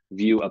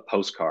view a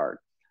postcard,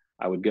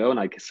 I would go and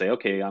I could say,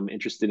 okay, I'm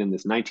interested in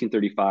this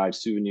 1935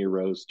 Souvenir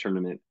Rose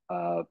Tournament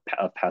of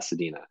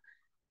Pasadena.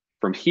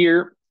 From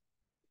here,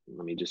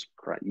 let me just,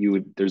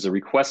 there's a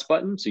request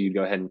button. So you'd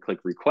go ahead and click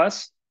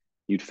request.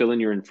 You'd fill in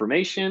your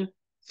information,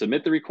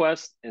 submit the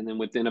request, and then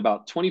within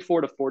about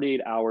 24 to 48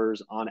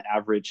 hours on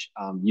average,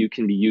 you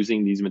can be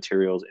using these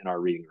materials in our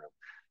reading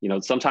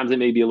room. Sometimes it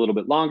may be a little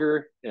bit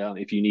longer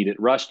if you need it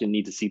rushed and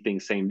need to see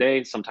things same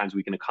day. Sometimes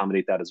we can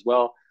accommodate that as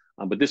well.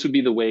 But this would be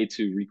the way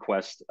to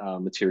request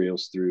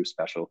materials through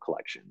special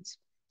collections.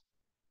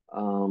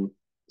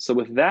 So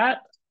with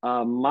that,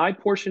 my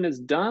portion is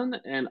done,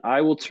 and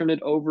I will turn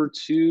it over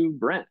to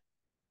Brent.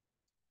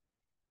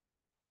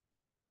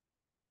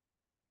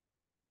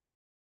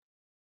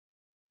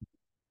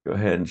 Go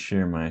ahead and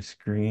share my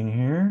screen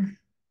here.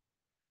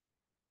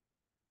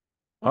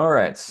 All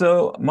right,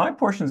 so my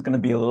portion is going to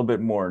be a little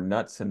bit more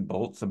nuts and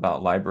bolts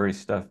about library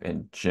stuff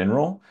in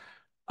general.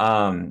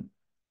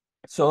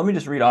 So let me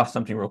just read off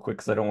something real quick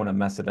because I don't want to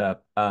mess it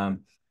up.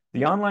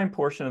 The online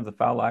portion of the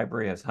File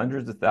Library has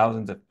hundreds of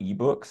thousands of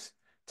ebooks,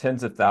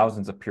 tens of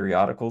thousands of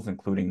periodicals,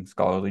 including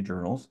scholarly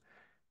journals,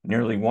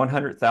 nearly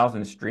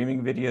 100,000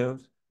 streaming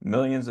videos,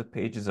 millions of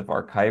pages of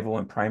archival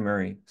and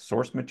primary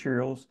source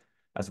materials,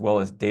 as well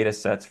as data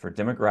sets for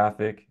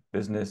demographic,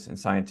 business, and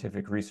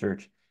scientific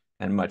research,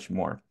 and much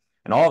more.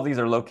 And all of these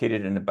are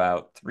located in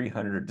about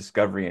 300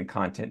 discovery and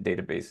content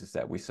databases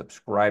that we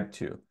subscribe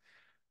to.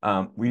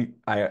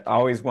 I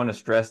always want to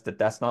stress that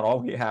that's not all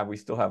we have. We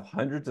still have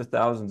hundreds of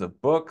thousands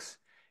of books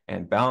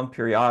and bound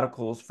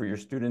periodicals for your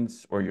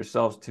students or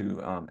yourselves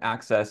to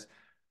access.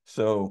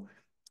 So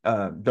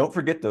don't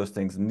forget those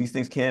things. And these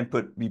things can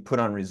be put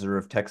on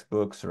reserve.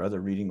 Textbooks or other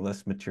reading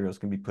list materials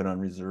can be put on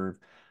reserve.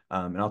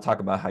 And I'll talk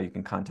about how you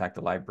can contact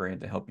the librarian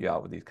to help you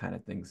out with these kind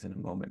of things in a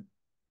moment.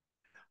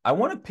 I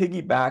want to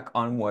piggyback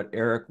on what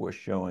Eric was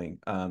showing.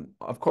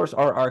 Of course,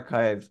 our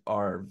archives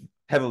are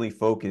heavily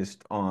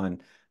focused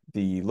on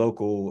the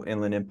local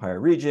Inland Empire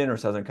region or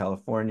Southern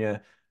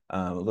California,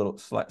 a little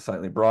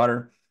slightly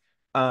broader.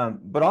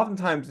 But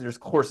oftentimes there's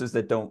courses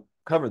that don't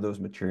cover those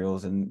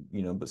materials, and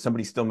but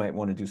somebody still might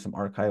want to do some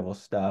archival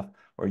stuff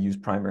or use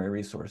primary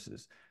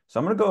resources. So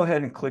I'm going to go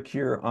ahead and click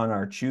here on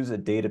our Choose a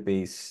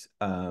Database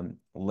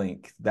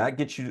link. That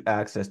gets you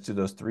access to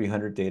those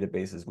 300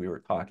 databases we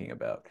were talking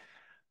about.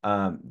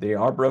 They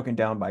are broken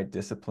down by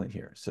discipline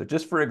here. So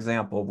just for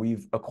example,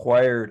 we've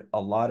acquired a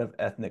lot of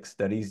ethnic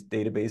studies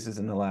databases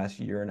in the last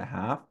year and a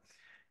half.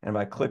 And if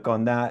I click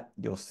on that,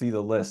 you'll see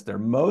the list. They're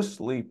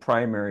mostly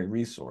primary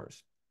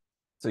resource.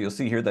 So you'll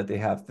see here that they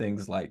have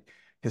things like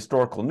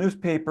historical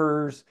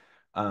newspapers,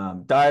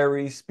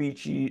 diaries,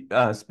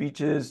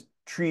 speeches,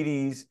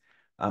 treaties,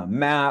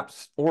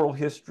 maps, oral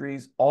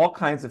histories, all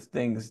kinds of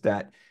things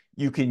that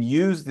you can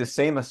use the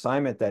same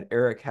assignment that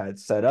Eric had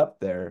set up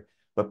there,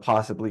 but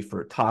possibly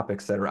for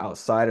topics that are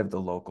outside of the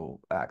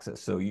local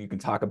access. So you can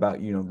talk about,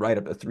 write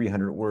up a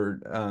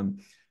 300-word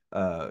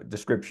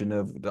description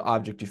of the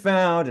object you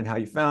found and how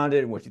you found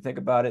it and what you think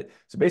about it.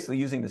 So basically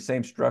using the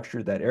same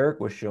structure that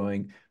Eric was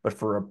showing, but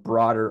for a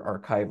broader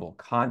archival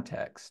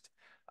context.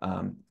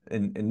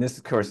 In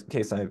this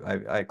case,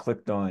 I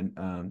clicked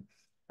on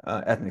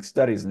ethnic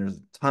studies, and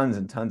there's tons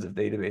and tons of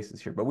databases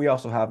here, but we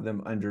also have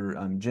them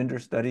under gender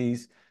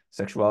studies,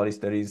 sexuality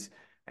studies,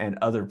 and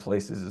other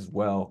places as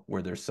well,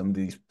 where there's some of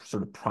these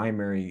sort of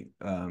primary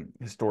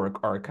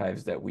historic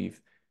archives that we've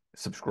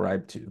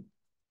subscribed to.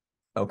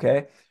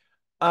 Okay.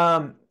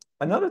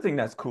 Another thing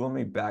that's cool, let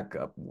me back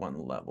up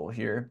one level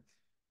here.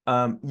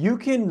 You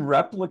can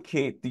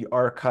replicate the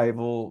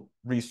archival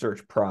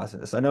research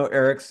process. I know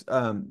Eric's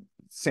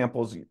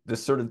samples,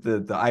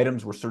 the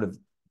items were sort of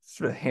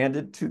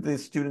handed to the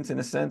students in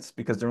a sense,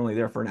 because they're only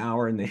there for an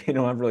hour and they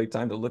don't have really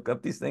time to look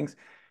up these things.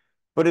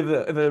 But if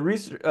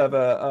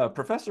a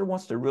professor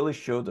wants to really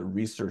show the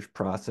research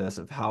process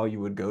of how you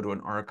would go to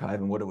an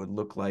archive and what it would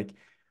look like,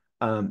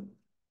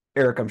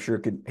 Eric, I'm sure,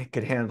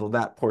 could handle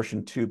that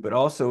portion too. But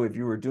also, if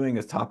you were doing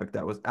a topic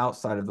that was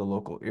outside of the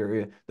local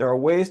area, there are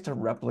ways to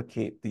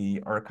replicate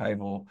the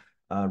archival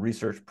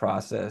research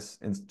process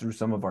through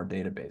some of our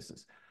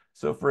databases.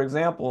 So for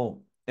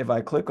example, if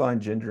I click on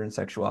gender and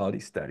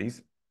sexuality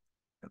studies,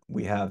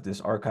 we have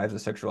this Archives of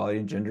Sexuality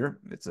and Gender.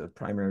 It's a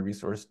primary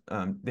resource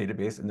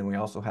database. And then we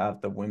also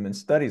have the Women's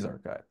Studies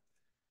Archive.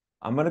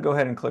 I'm going to go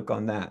ahead and click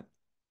on that.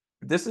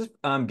 This is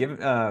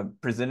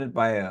presented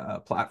by a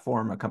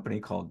platform, a company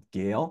called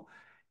Gale.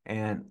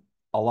 And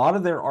a lot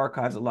of their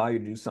archives allow you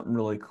to do something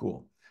really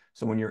cool.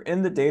 So when you're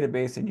in the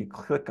database and you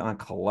click on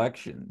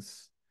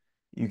collections,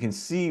 you can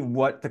see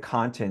what the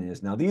content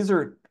is. Now, these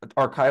are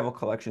archival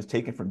collections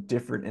taken from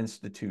different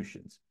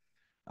institutions.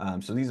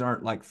 So these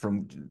aren't like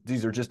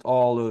these are just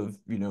all of,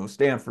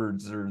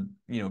 Stanford's or,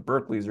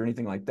 Berkeley's or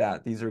anything like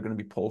that. These are going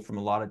to be pulled from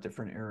a lot of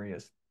different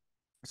areas.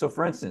 So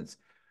for instance,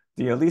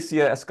 the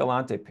Alicia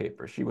Escalante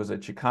paper, she was a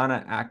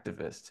Chicana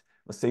activist.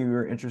 Let's say we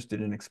were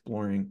interested in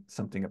exploring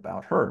something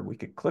about her. We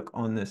could click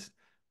on this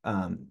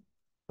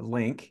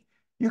link.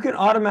 You can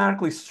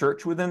automatically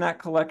search within that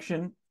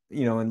collection,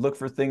 and look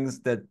for things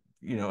that,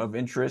 of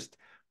interest.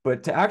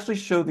 But to actually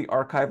show the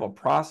archival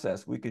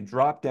process, we could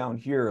drop down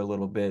here a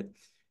little bit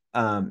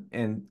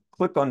and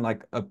click on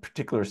like a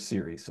particular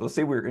series. So let's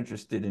say we're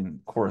interested in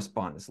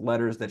correspondence,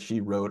 letters that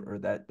she wrote or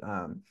that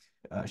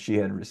she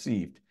had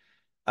received.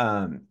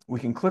 We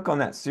can click on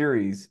that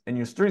series and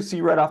you'll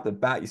see right off the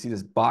bat, you see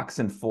this box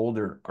and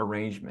folder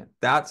arrangement.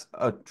 That's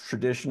a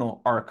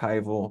traditional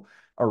archival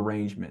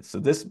arrangement. So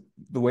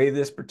the way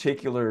this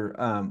particular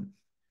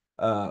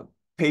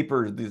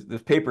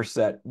this paper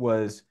set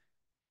was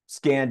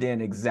scanned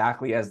in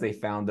exactly as they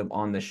found them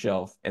on the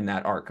shelf in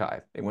that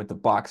archive. They went to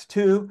box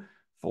 2,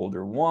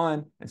 folder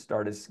 1, and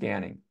started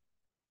scanning.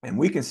 And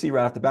we can see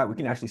right off the bat, we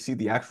can actually see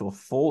the actual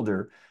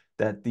folder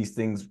that these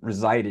things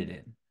resided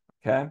in,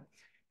 okay?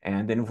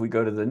 And then if we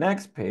go to the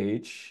next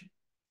page,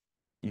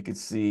 you can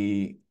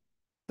see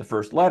the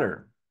first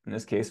letter, in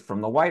this case, from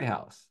the White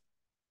House.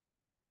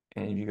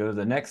 And if you go to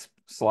the next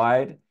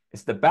slide,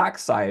 it's the back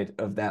side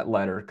of that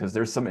letter because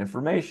there's some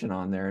information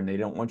on there and they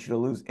don't want you to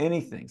lose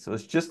anything. So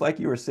it's just like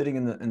you were sitting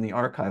in the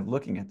archive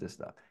looking at this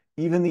stuff.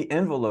 Even the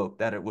envelope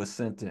that it was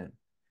sent in.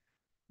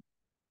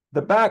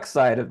 The back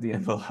side of the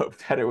envelope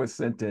that it was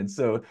sent in.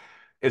 So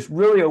It's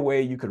really a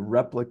way you could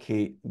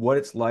replicate what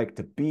it's like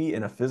to be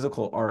in a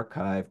physical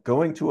archive,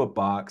 going to a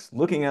box,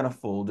 looking at a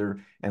folder,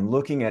 and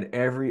looking at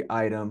every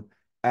item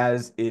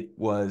as it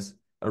was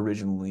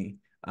originally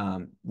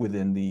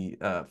within the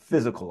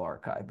physical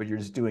archive, but you're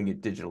just doing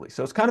it digitally.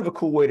 So it's kind of a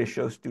cool way to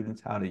show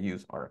students how to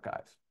use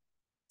archives,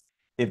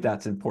 if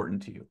that's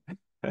important to you.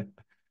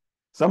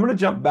 So I'm going to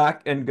jump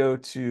back and go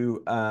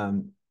to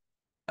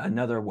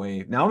another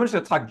way. Now I'm just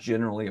going to talk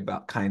generally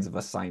about kinds of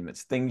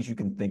assignments, things you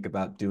can think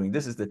about doing.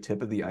 This is the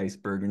tip of the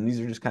iceberg, and these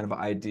are just kind of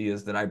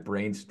ideas that I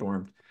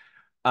brainstormed.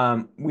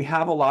 We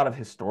have a lot of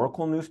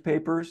historical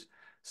newspapers.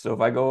 So if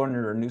I go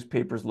under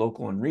newspapers,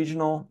 local and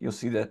regional, you'll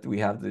see that we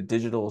have the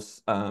digital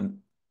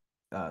San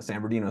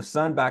Bernardino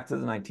Sun back to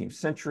the 19th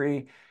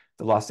century,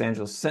 the Los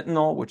Angeles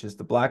Sentinel, which is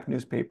the black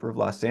newspaper of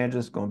Los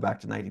Angeles going back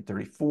to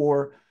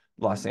 1934,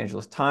 Los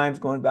Angeles Times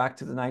going back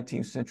to the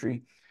 19th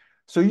century.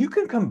 So you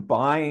can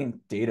combine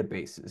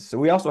databases. So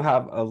we also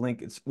have a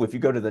link. If you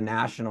go to the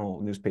national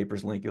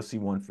newspapers link, you'll see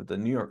one for the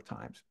New York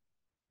Times.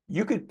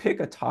 You could pick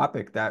a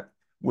topic that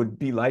would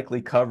be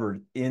likely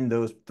covered in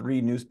those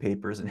 3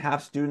 newspapers and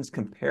have students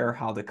compare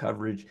how the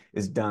coverage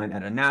is done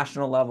at a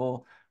national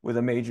level with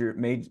a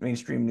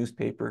mainstream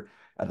newspaper,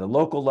 at a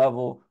local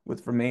level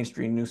with a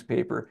mainstream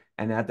newspaper,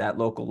 and at that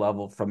local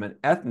level from an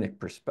ethnic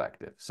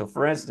perspective. So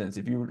for instance,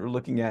 if you were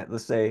looking at,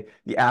 let's say,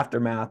 the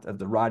aftermath of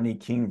the Rodney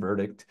King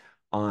verdict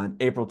on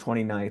April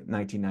 29th,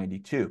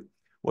 1992,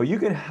 well, you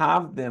can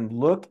have them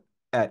look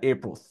at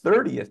April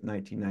 30th,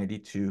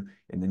 1992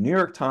 in the New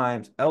York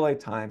Times, LA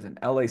Times, and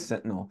LA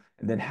Sentinel,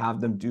 and then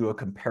have them do a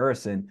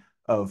comparison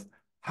of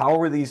how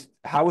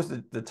was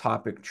the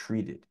topic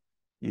treated?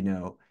 You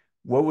know,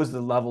 what was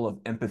the level of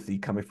empathy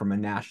coming from a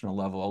national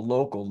level, a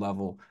local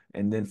level,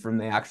 and then from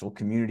the actual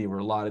community where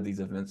a lot of these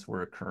events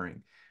were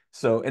occurring.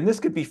 So, and this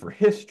could be for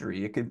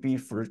history, it could be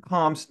for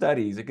comm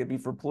studies, it could be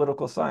for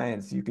political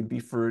science, you could be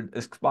for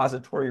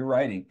expository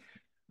writing.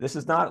 This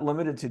is not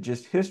limited to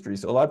just history.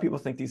 So a lot of people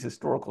think these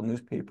historical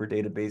newspaper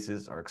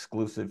databases are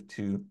exclusive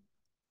to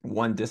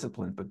one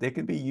discipline, but they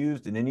can be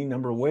used in any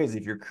number of ways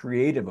if you're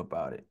creative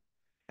about it.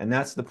 And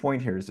that's the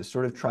point here, is to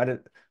sort of try to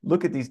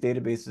look at these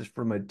databases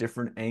from a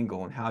different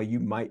angle and how you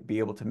might be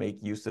able to make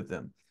use of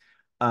them.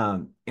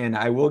 And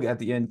I will, at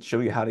the end, show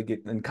you how to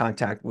get in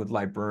contact with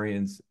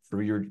librarians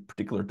for your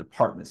particular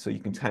department, so you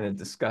can kind of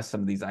discuss some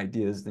of these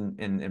ideas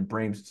and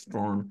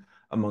brainstorm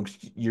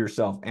amongst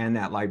yourself and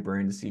that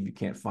librarian to see if you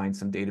can't find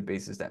some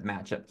databases that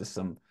match up to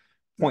some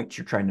points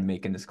you're trying to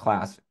make in this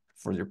class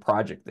for your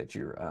project that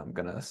you're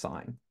going to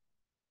assign.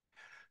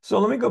 So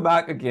let me go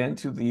back again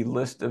to the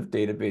list of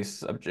database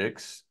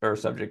subjects or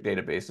subject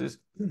databases.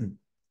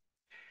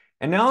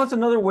 And now it's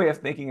another way of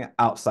thinking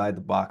outside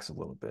the box a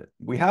little bit.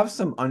 We have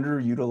some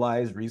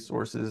underutilized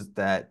resources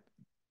that,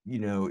 you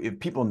know, if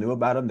people knew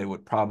about them, they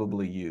would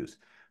probably use.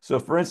 So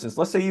for instance,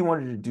 let's say you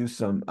wanted to do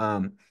some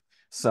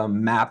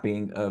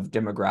mapping of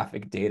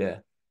demographic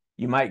data.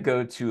 You might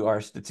go to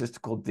our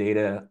statistical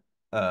data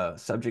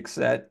subject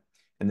set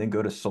and then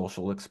go to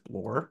Social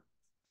Explorer.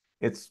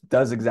 It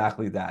does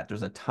exactly that.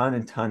 There's a ton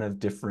of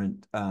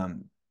different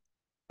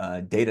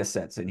data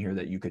sets in here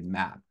that you could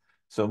map.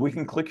 So we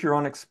can click here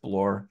on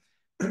Explore.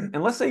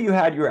 And let's say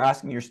you're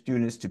asking your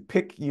students to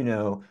pick, you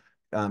know,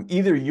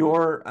 either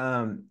your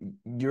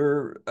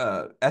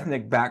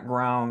ethnic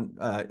background,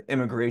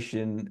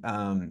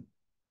 immigration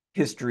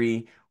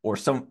history, or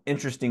some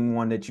interesting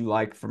one that you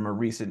like from a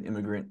recent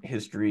immigrant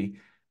history,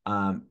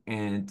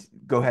 and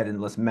go ahead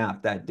and let's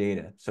map that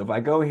data. So if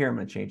I go here, I'm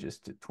going to change this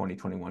to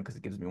 2021 because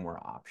it gives me more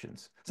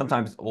options.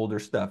 Sometimes older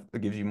stuff,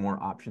 it gives you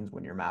more options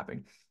when you're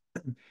mapping.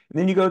 And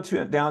then you go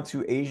down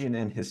to Asian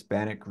and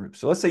Hispanic groups.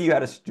 So let's say you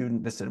had a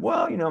student that said,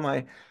 well, you know,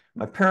 my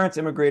parents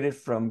immigrated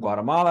from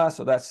Guatemala,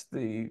 so that's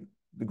the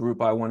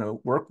group I want to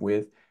work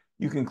with.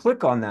 You can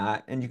click on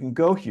that and you can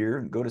go here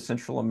and go to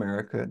Central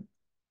America,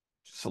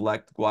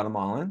 select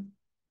Guatemalan,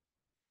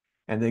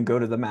 and then go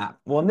to the map.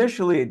 Well,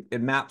 initially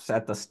it maps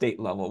at the state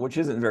level, which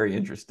isn't very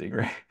interesting,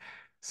 right?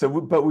 So,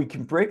 but we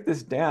can break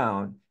this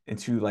down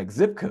into like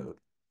zip code.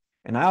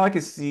 And now I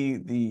can see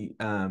the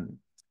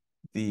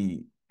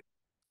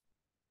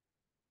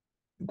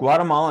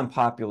Guatemalan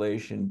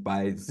population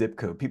by zip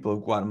code, people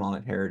of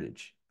Guatemalan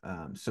heritage.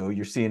 So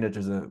you're seeing that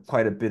there's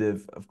quite a bit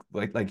of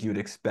like you would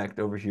expect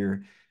over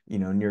here, you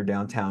know, near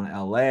downtown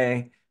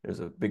LA. There's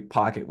a big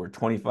pocket where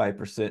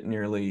 25%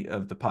 nearly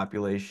of the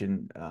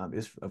population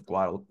is of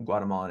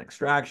Guatemalan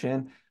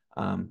extraction.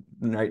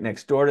 Right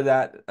next door to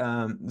that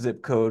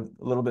zip code,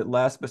 a little bit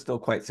less, but still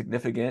quite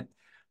significant.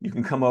 You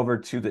can come over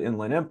to the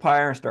Inland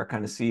Empire and start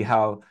kind of see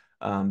how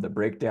the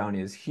breakdown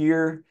is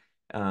here.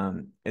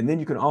 And then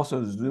you can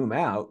also zoom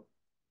out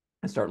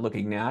and start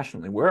looking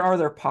nationally. Where are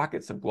there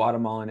pockets of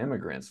Guatemalan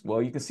immigrants?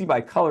 Well, you can see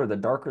by color, the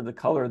darker the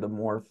color, the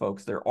more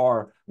folks there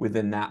are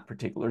within that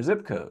particular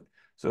zip code.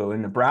 So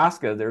in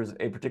Nebraska, there's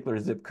a particular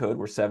zip code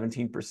where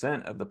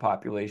 17% of the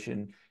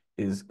population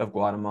is of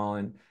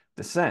Guatemalan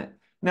descent.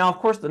 Now, of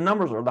course, the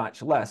numbers are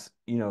much less,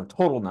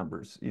 total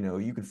numbers.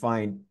 You could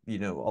find,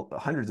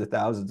 hundreds of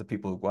thousands of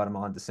people of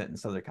Guatemalan descent in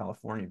Southern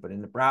California, but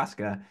in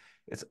Nebraska,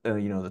 it's,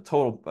 the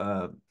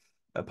total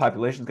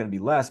population is going to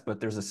be less,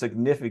 but there's a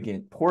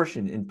significant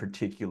portion in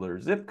particular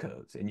zip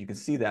codes, and you can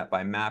see that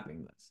by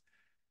mapping this.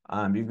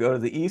 You go to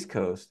the East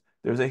Coast,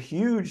 there's a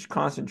huge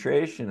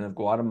concentration of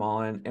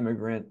Guatemalan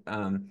immigrants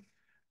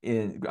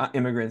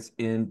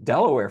in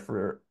Delaware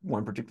for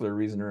one particular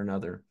reason or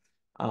another.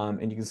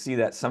 And you can see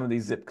that some of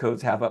these zip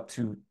codes have up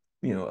to,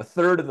 a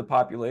third of the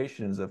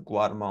populations of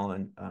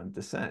Guatemalan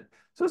descent.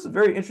 So it's a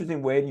very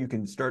interesting way you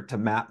can start to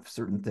map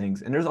certain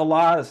things. And there's a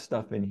lot of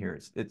stuff in here.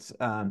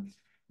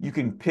 You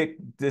can pick,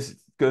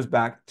 this goes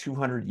back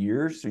 200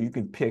 years. So you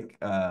can pick,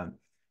 a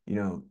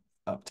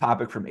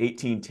topic from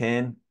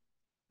 1810.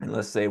 And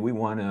let's say we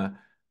want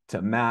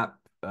to map,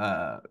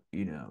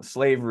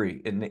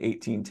 slavery in the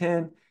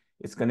 1810.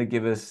 It's going to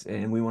give us,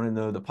 and we want to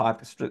know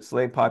the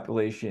slave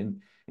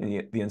population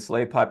and the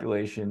enslaved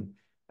population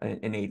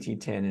in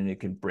 1810, and it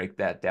can break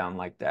that down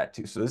like that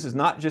too. So this is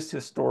not just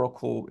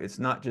historical. It's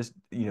not just,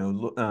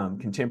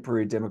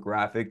 contemporary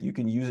demographic. You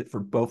can use it for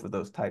both of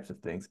those types of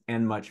things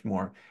and much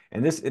more.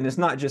 And it's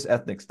not just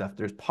ethnic stuff.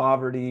 There's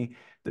poverty,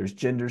 there's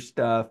gender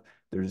stuff,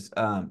 there's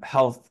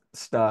health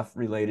stuff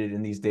related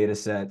in these data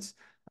sets.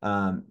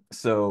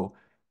 So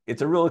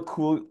it's a really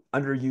cool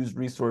underused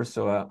resource.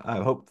 So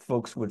I hope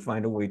folks would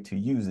find a way to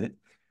use it.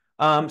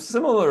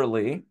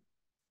 Similarly,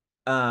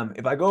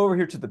 if I go over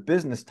here to the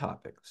business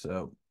topic,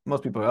 so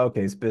most people are,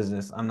 okay, it's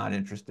business, I'm not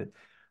interested.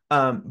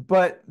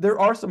 But there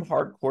are some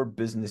hardcore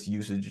business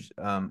usage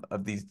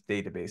of these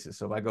databases.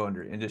 So if I go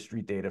under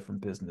industry data from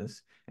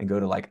business and go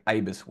to like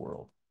IBIS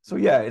World. So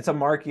yeah, it's a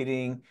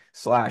marketing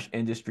 /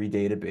 industry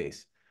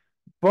database.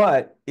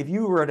 But if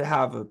you were to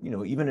have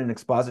even an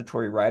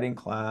expository writing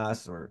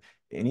class or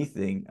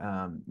anything,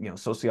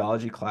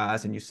 sociology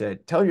class, and you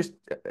said, to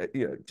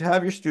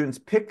have your students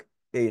pick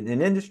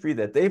an industry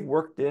that they've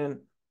worked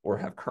in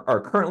or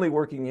are currently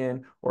working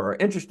in or are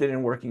interested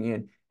in working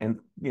in, and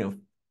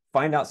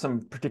find out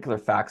some particular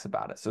facts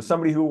about it. So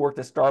somebody who worked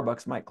at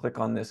Starbucks might click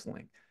on this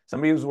link.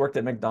 Somebody who's worked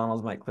at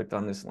McDonald's might click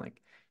on this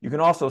link. You can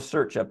also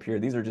search up here.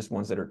 These are just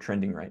ones that are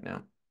trending right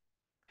now.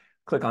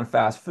 Click on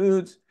fast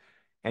foods.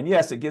 And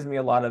yes, it gives me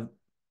a lot of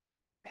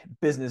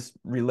business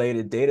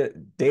related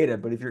data,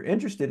 but if you're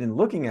interested in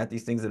looking at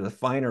these things at a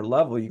finer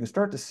level, you can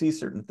start to see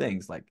certain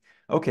things like,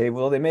 okay,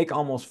 well, they make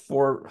almost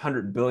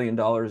 $400 billion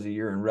a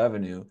year in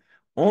revenue.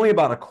 Only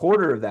about a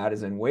quarter of that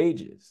is in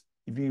wages.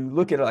 If you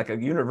look at it like a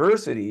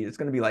university, it's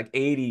going to be like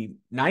 80,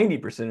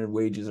 90% of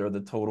wages are the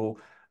total,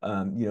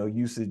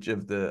 usage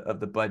of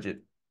the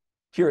budget.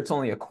 Here, it's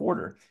only a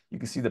quarter. You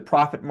can see the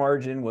profit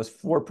margin was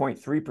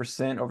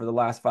 4.3% over the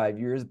last 5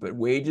 years, but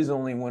wages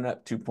only went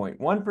up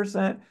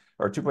 2.1%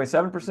 or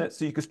 2.7%.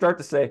 So you can start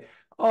to say,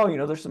 oh,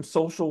 there's some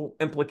social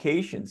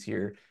implications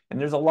here. And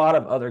there's a lot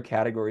of other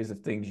categories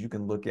of things you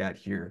can look at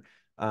here.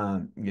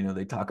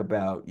 They talk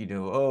about,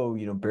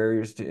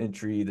 barriers to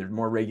entry. There's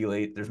more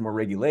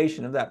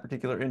regulation of that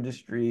particular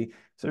industry.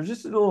 So there's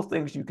just little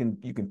things you can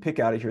pick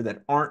out of here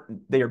that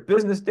they are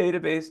business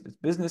database, it's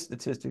business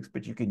statistics,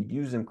 but you can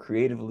use them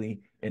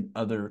creatively in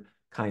other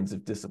kinds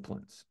of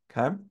disciplines.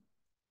 Okay.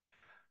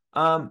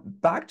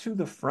 Back to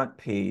the front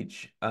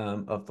page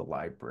of the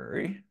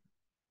library.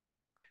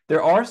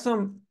 There are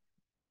some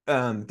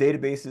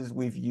databases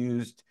we've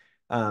used.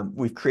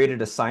 We've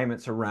created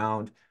assignments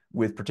around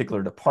with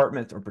particular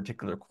departments or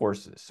particular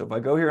courses. So if I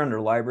go here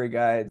under library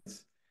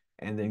guides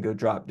and then go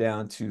drop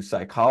down to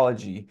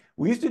psychology,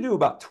 we used to do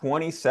about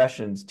 20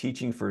 sessions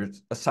teaching for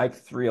a Psych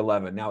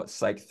 311. Now it's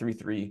Psych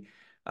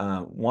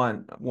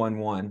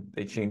 33111.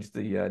 They changed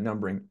the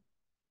numbering.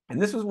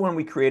 And this was one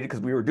we created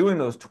because we were doing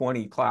those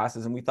 20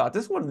 classes, and we thought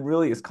this one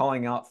really is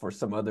calling out for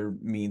some other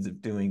means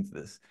of doing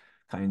this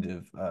kind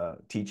of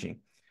teaching.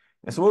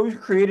 And so what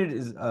we've created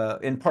is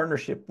in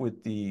partnership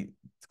with the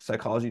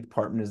psychology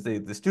department is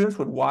the students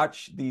would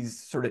watch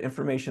these sort of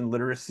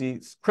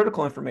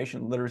critical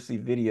information literacy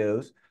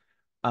videos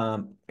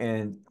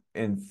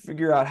and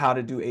figure out how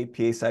to do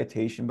APA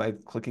citation by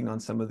clicking on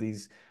some of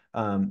these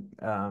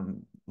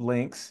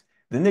links.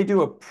 Then they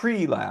do a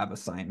pre-lab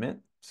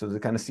assignment, so to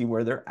kind of see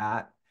where they're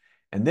at.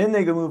 And then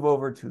they go move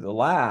over to the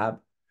lab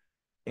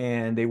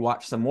and they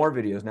watch some more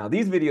videos. Now,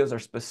 these videos are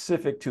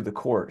specific to the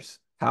course,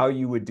 how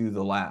you would do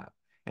the lab.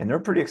 And they're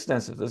pretty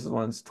extensive. This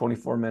one's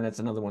 24 minutes,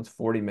 another one's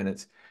 40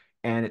 minutes.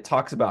 And it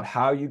talks about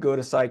how you go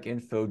to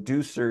PsycInfo,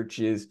 do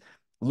searches,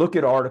 look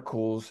at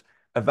articles,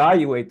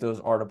 evaluate those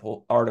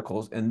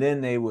articles, and then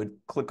they would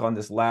click on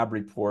this lab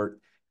report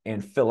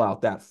and fill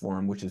out that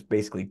form, which is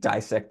basically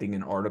dissecting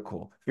an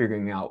article,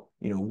 figuring out,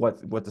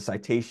 what the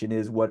citation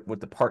is, what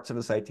the parts of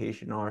the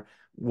citation are,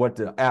 what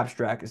the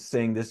abstract is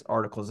saying this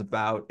article is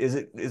about. Is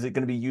it going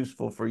to be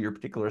useful for your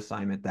particular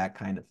assignment, that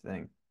kind of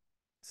thing.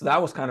 So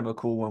that was kind of a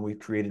cool one we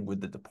created with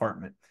the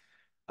department.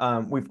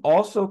 We've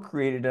also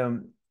created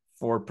them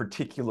for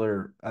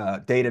particular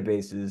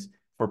databases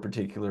for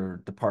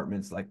particular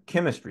departments like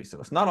chemistry.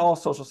 So it's not all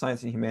social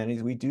science and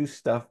humanities. We do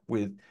stuff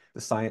with the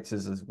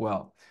sciences as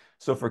well.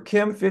 So for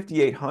Chem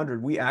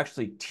 5800, we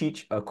actually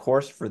teach a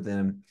course for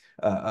them,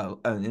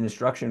 an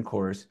instruction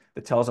course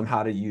that tells them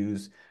how to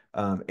use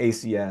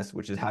ACS,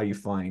 which is how you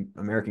find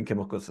American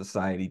Chemical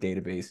Society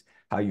database,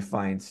 how you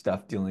find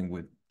stuff dealing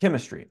with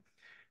chemistry.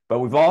 But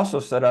we've also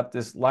set up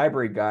this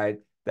library guide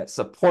that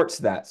supports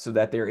that so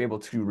that they're able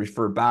to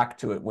refer back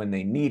to it when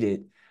they need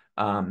it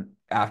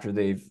after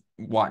they've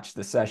watched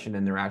the session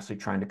and they're actually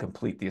trying to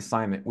complete the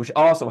assignment, which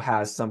also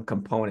has some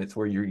components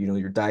where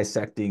you're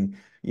dissecting,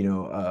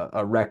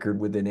 a record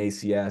within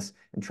ACS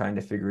and trying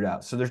to figure it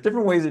out. So there's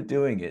different ways of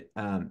doing it.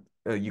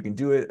 You can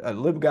do it a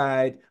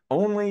LibGuide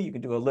only. You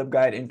can do a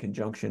LibGuide in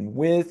conjunction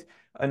with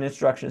an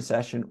instruction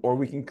session, or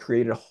we can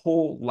create a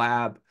whole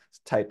lab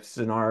type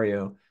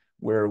scenario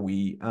where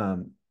we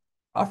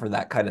offer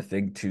that kind of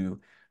thing to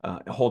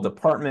a whole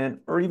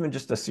department or even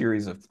just a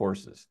series of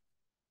courses.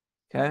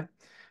 Okay,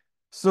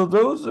 so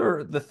those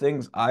are the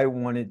things I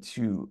wanted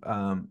to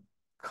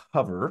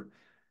cover.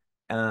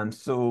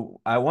 So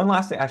one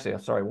last thing, actually,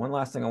 I'm sorry, one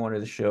last thing I wanted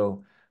to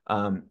show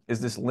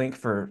is this link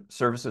for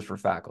services for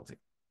faculty.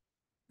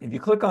 If you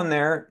click on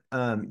there,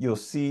 you'll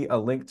see a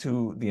link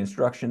to the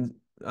instruction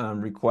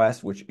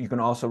request, which you can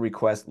also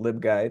request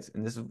LibGuides,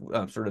 and this is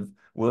sort of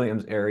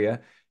William's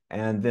area,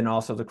 and then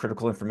also the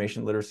critical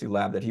information literacy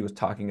lab that he was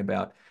talking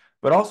about.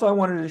 But also I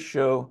wanted to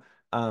show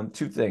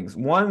two things.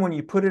 One, when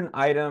you put an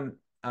item,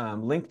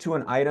 link to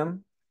an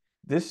item,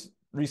 this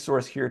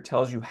resource here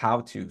tells you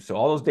how to. So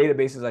all those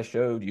databases I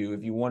showed you,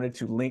 if you wanted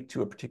to link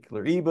to a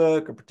particular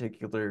ebook, a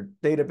particular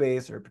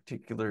database, or a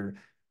particular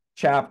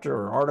chapter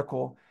or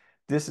article,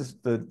 this is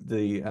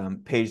the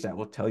page that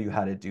will tell you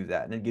how to do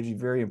that. And it gives you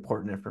very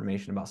important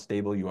information about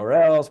stable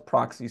URLs,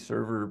 proxy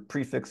server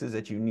prefixes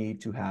that you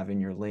need to have in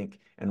your link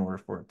in order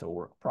for it to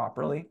work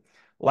properly.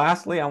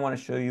 Lastly, I want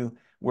to show you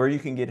where you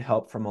can get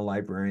help from a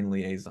librarian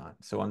liaison.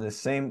 So on this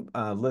same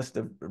list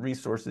of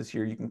resources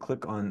here, you can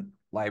click on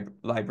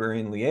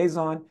librarian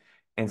liaison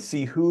and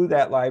see who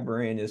that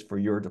librarian is for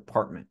your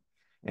department.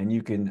 And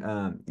you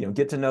can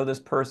get to know this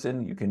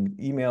person. You can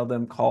email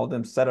them, call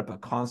them, set up a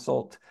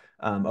consult.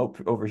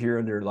 Over here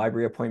under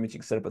library appointments, you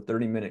can set up a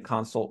 30-minute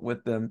consult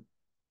with them.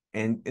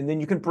 And then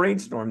you can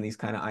brainstorm these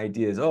kind of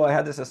ideas. Oh, I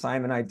had this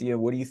assignment idea.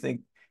 What do you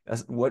think?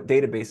 What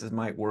databases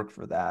might work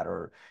for that?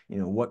 Or,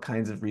 what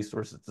kinds of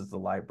resources does the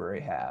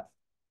library have?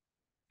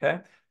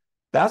 Okay,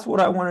 that's what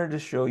I wanted to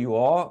show you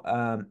all.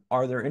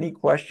 Are there any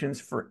questions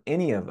for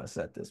any of us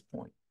at this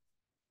point?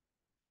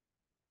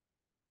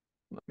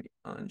 Let me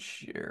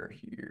unshare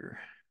here.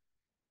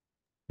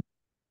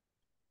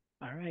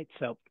 All right,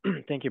 so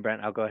thank you,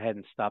 Brent. I'll go ahead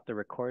and stop the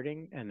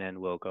recording, and then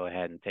we'll go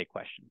ahead and take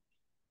questions.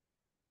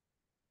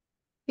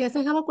 Yes,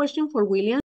 I have a question for William.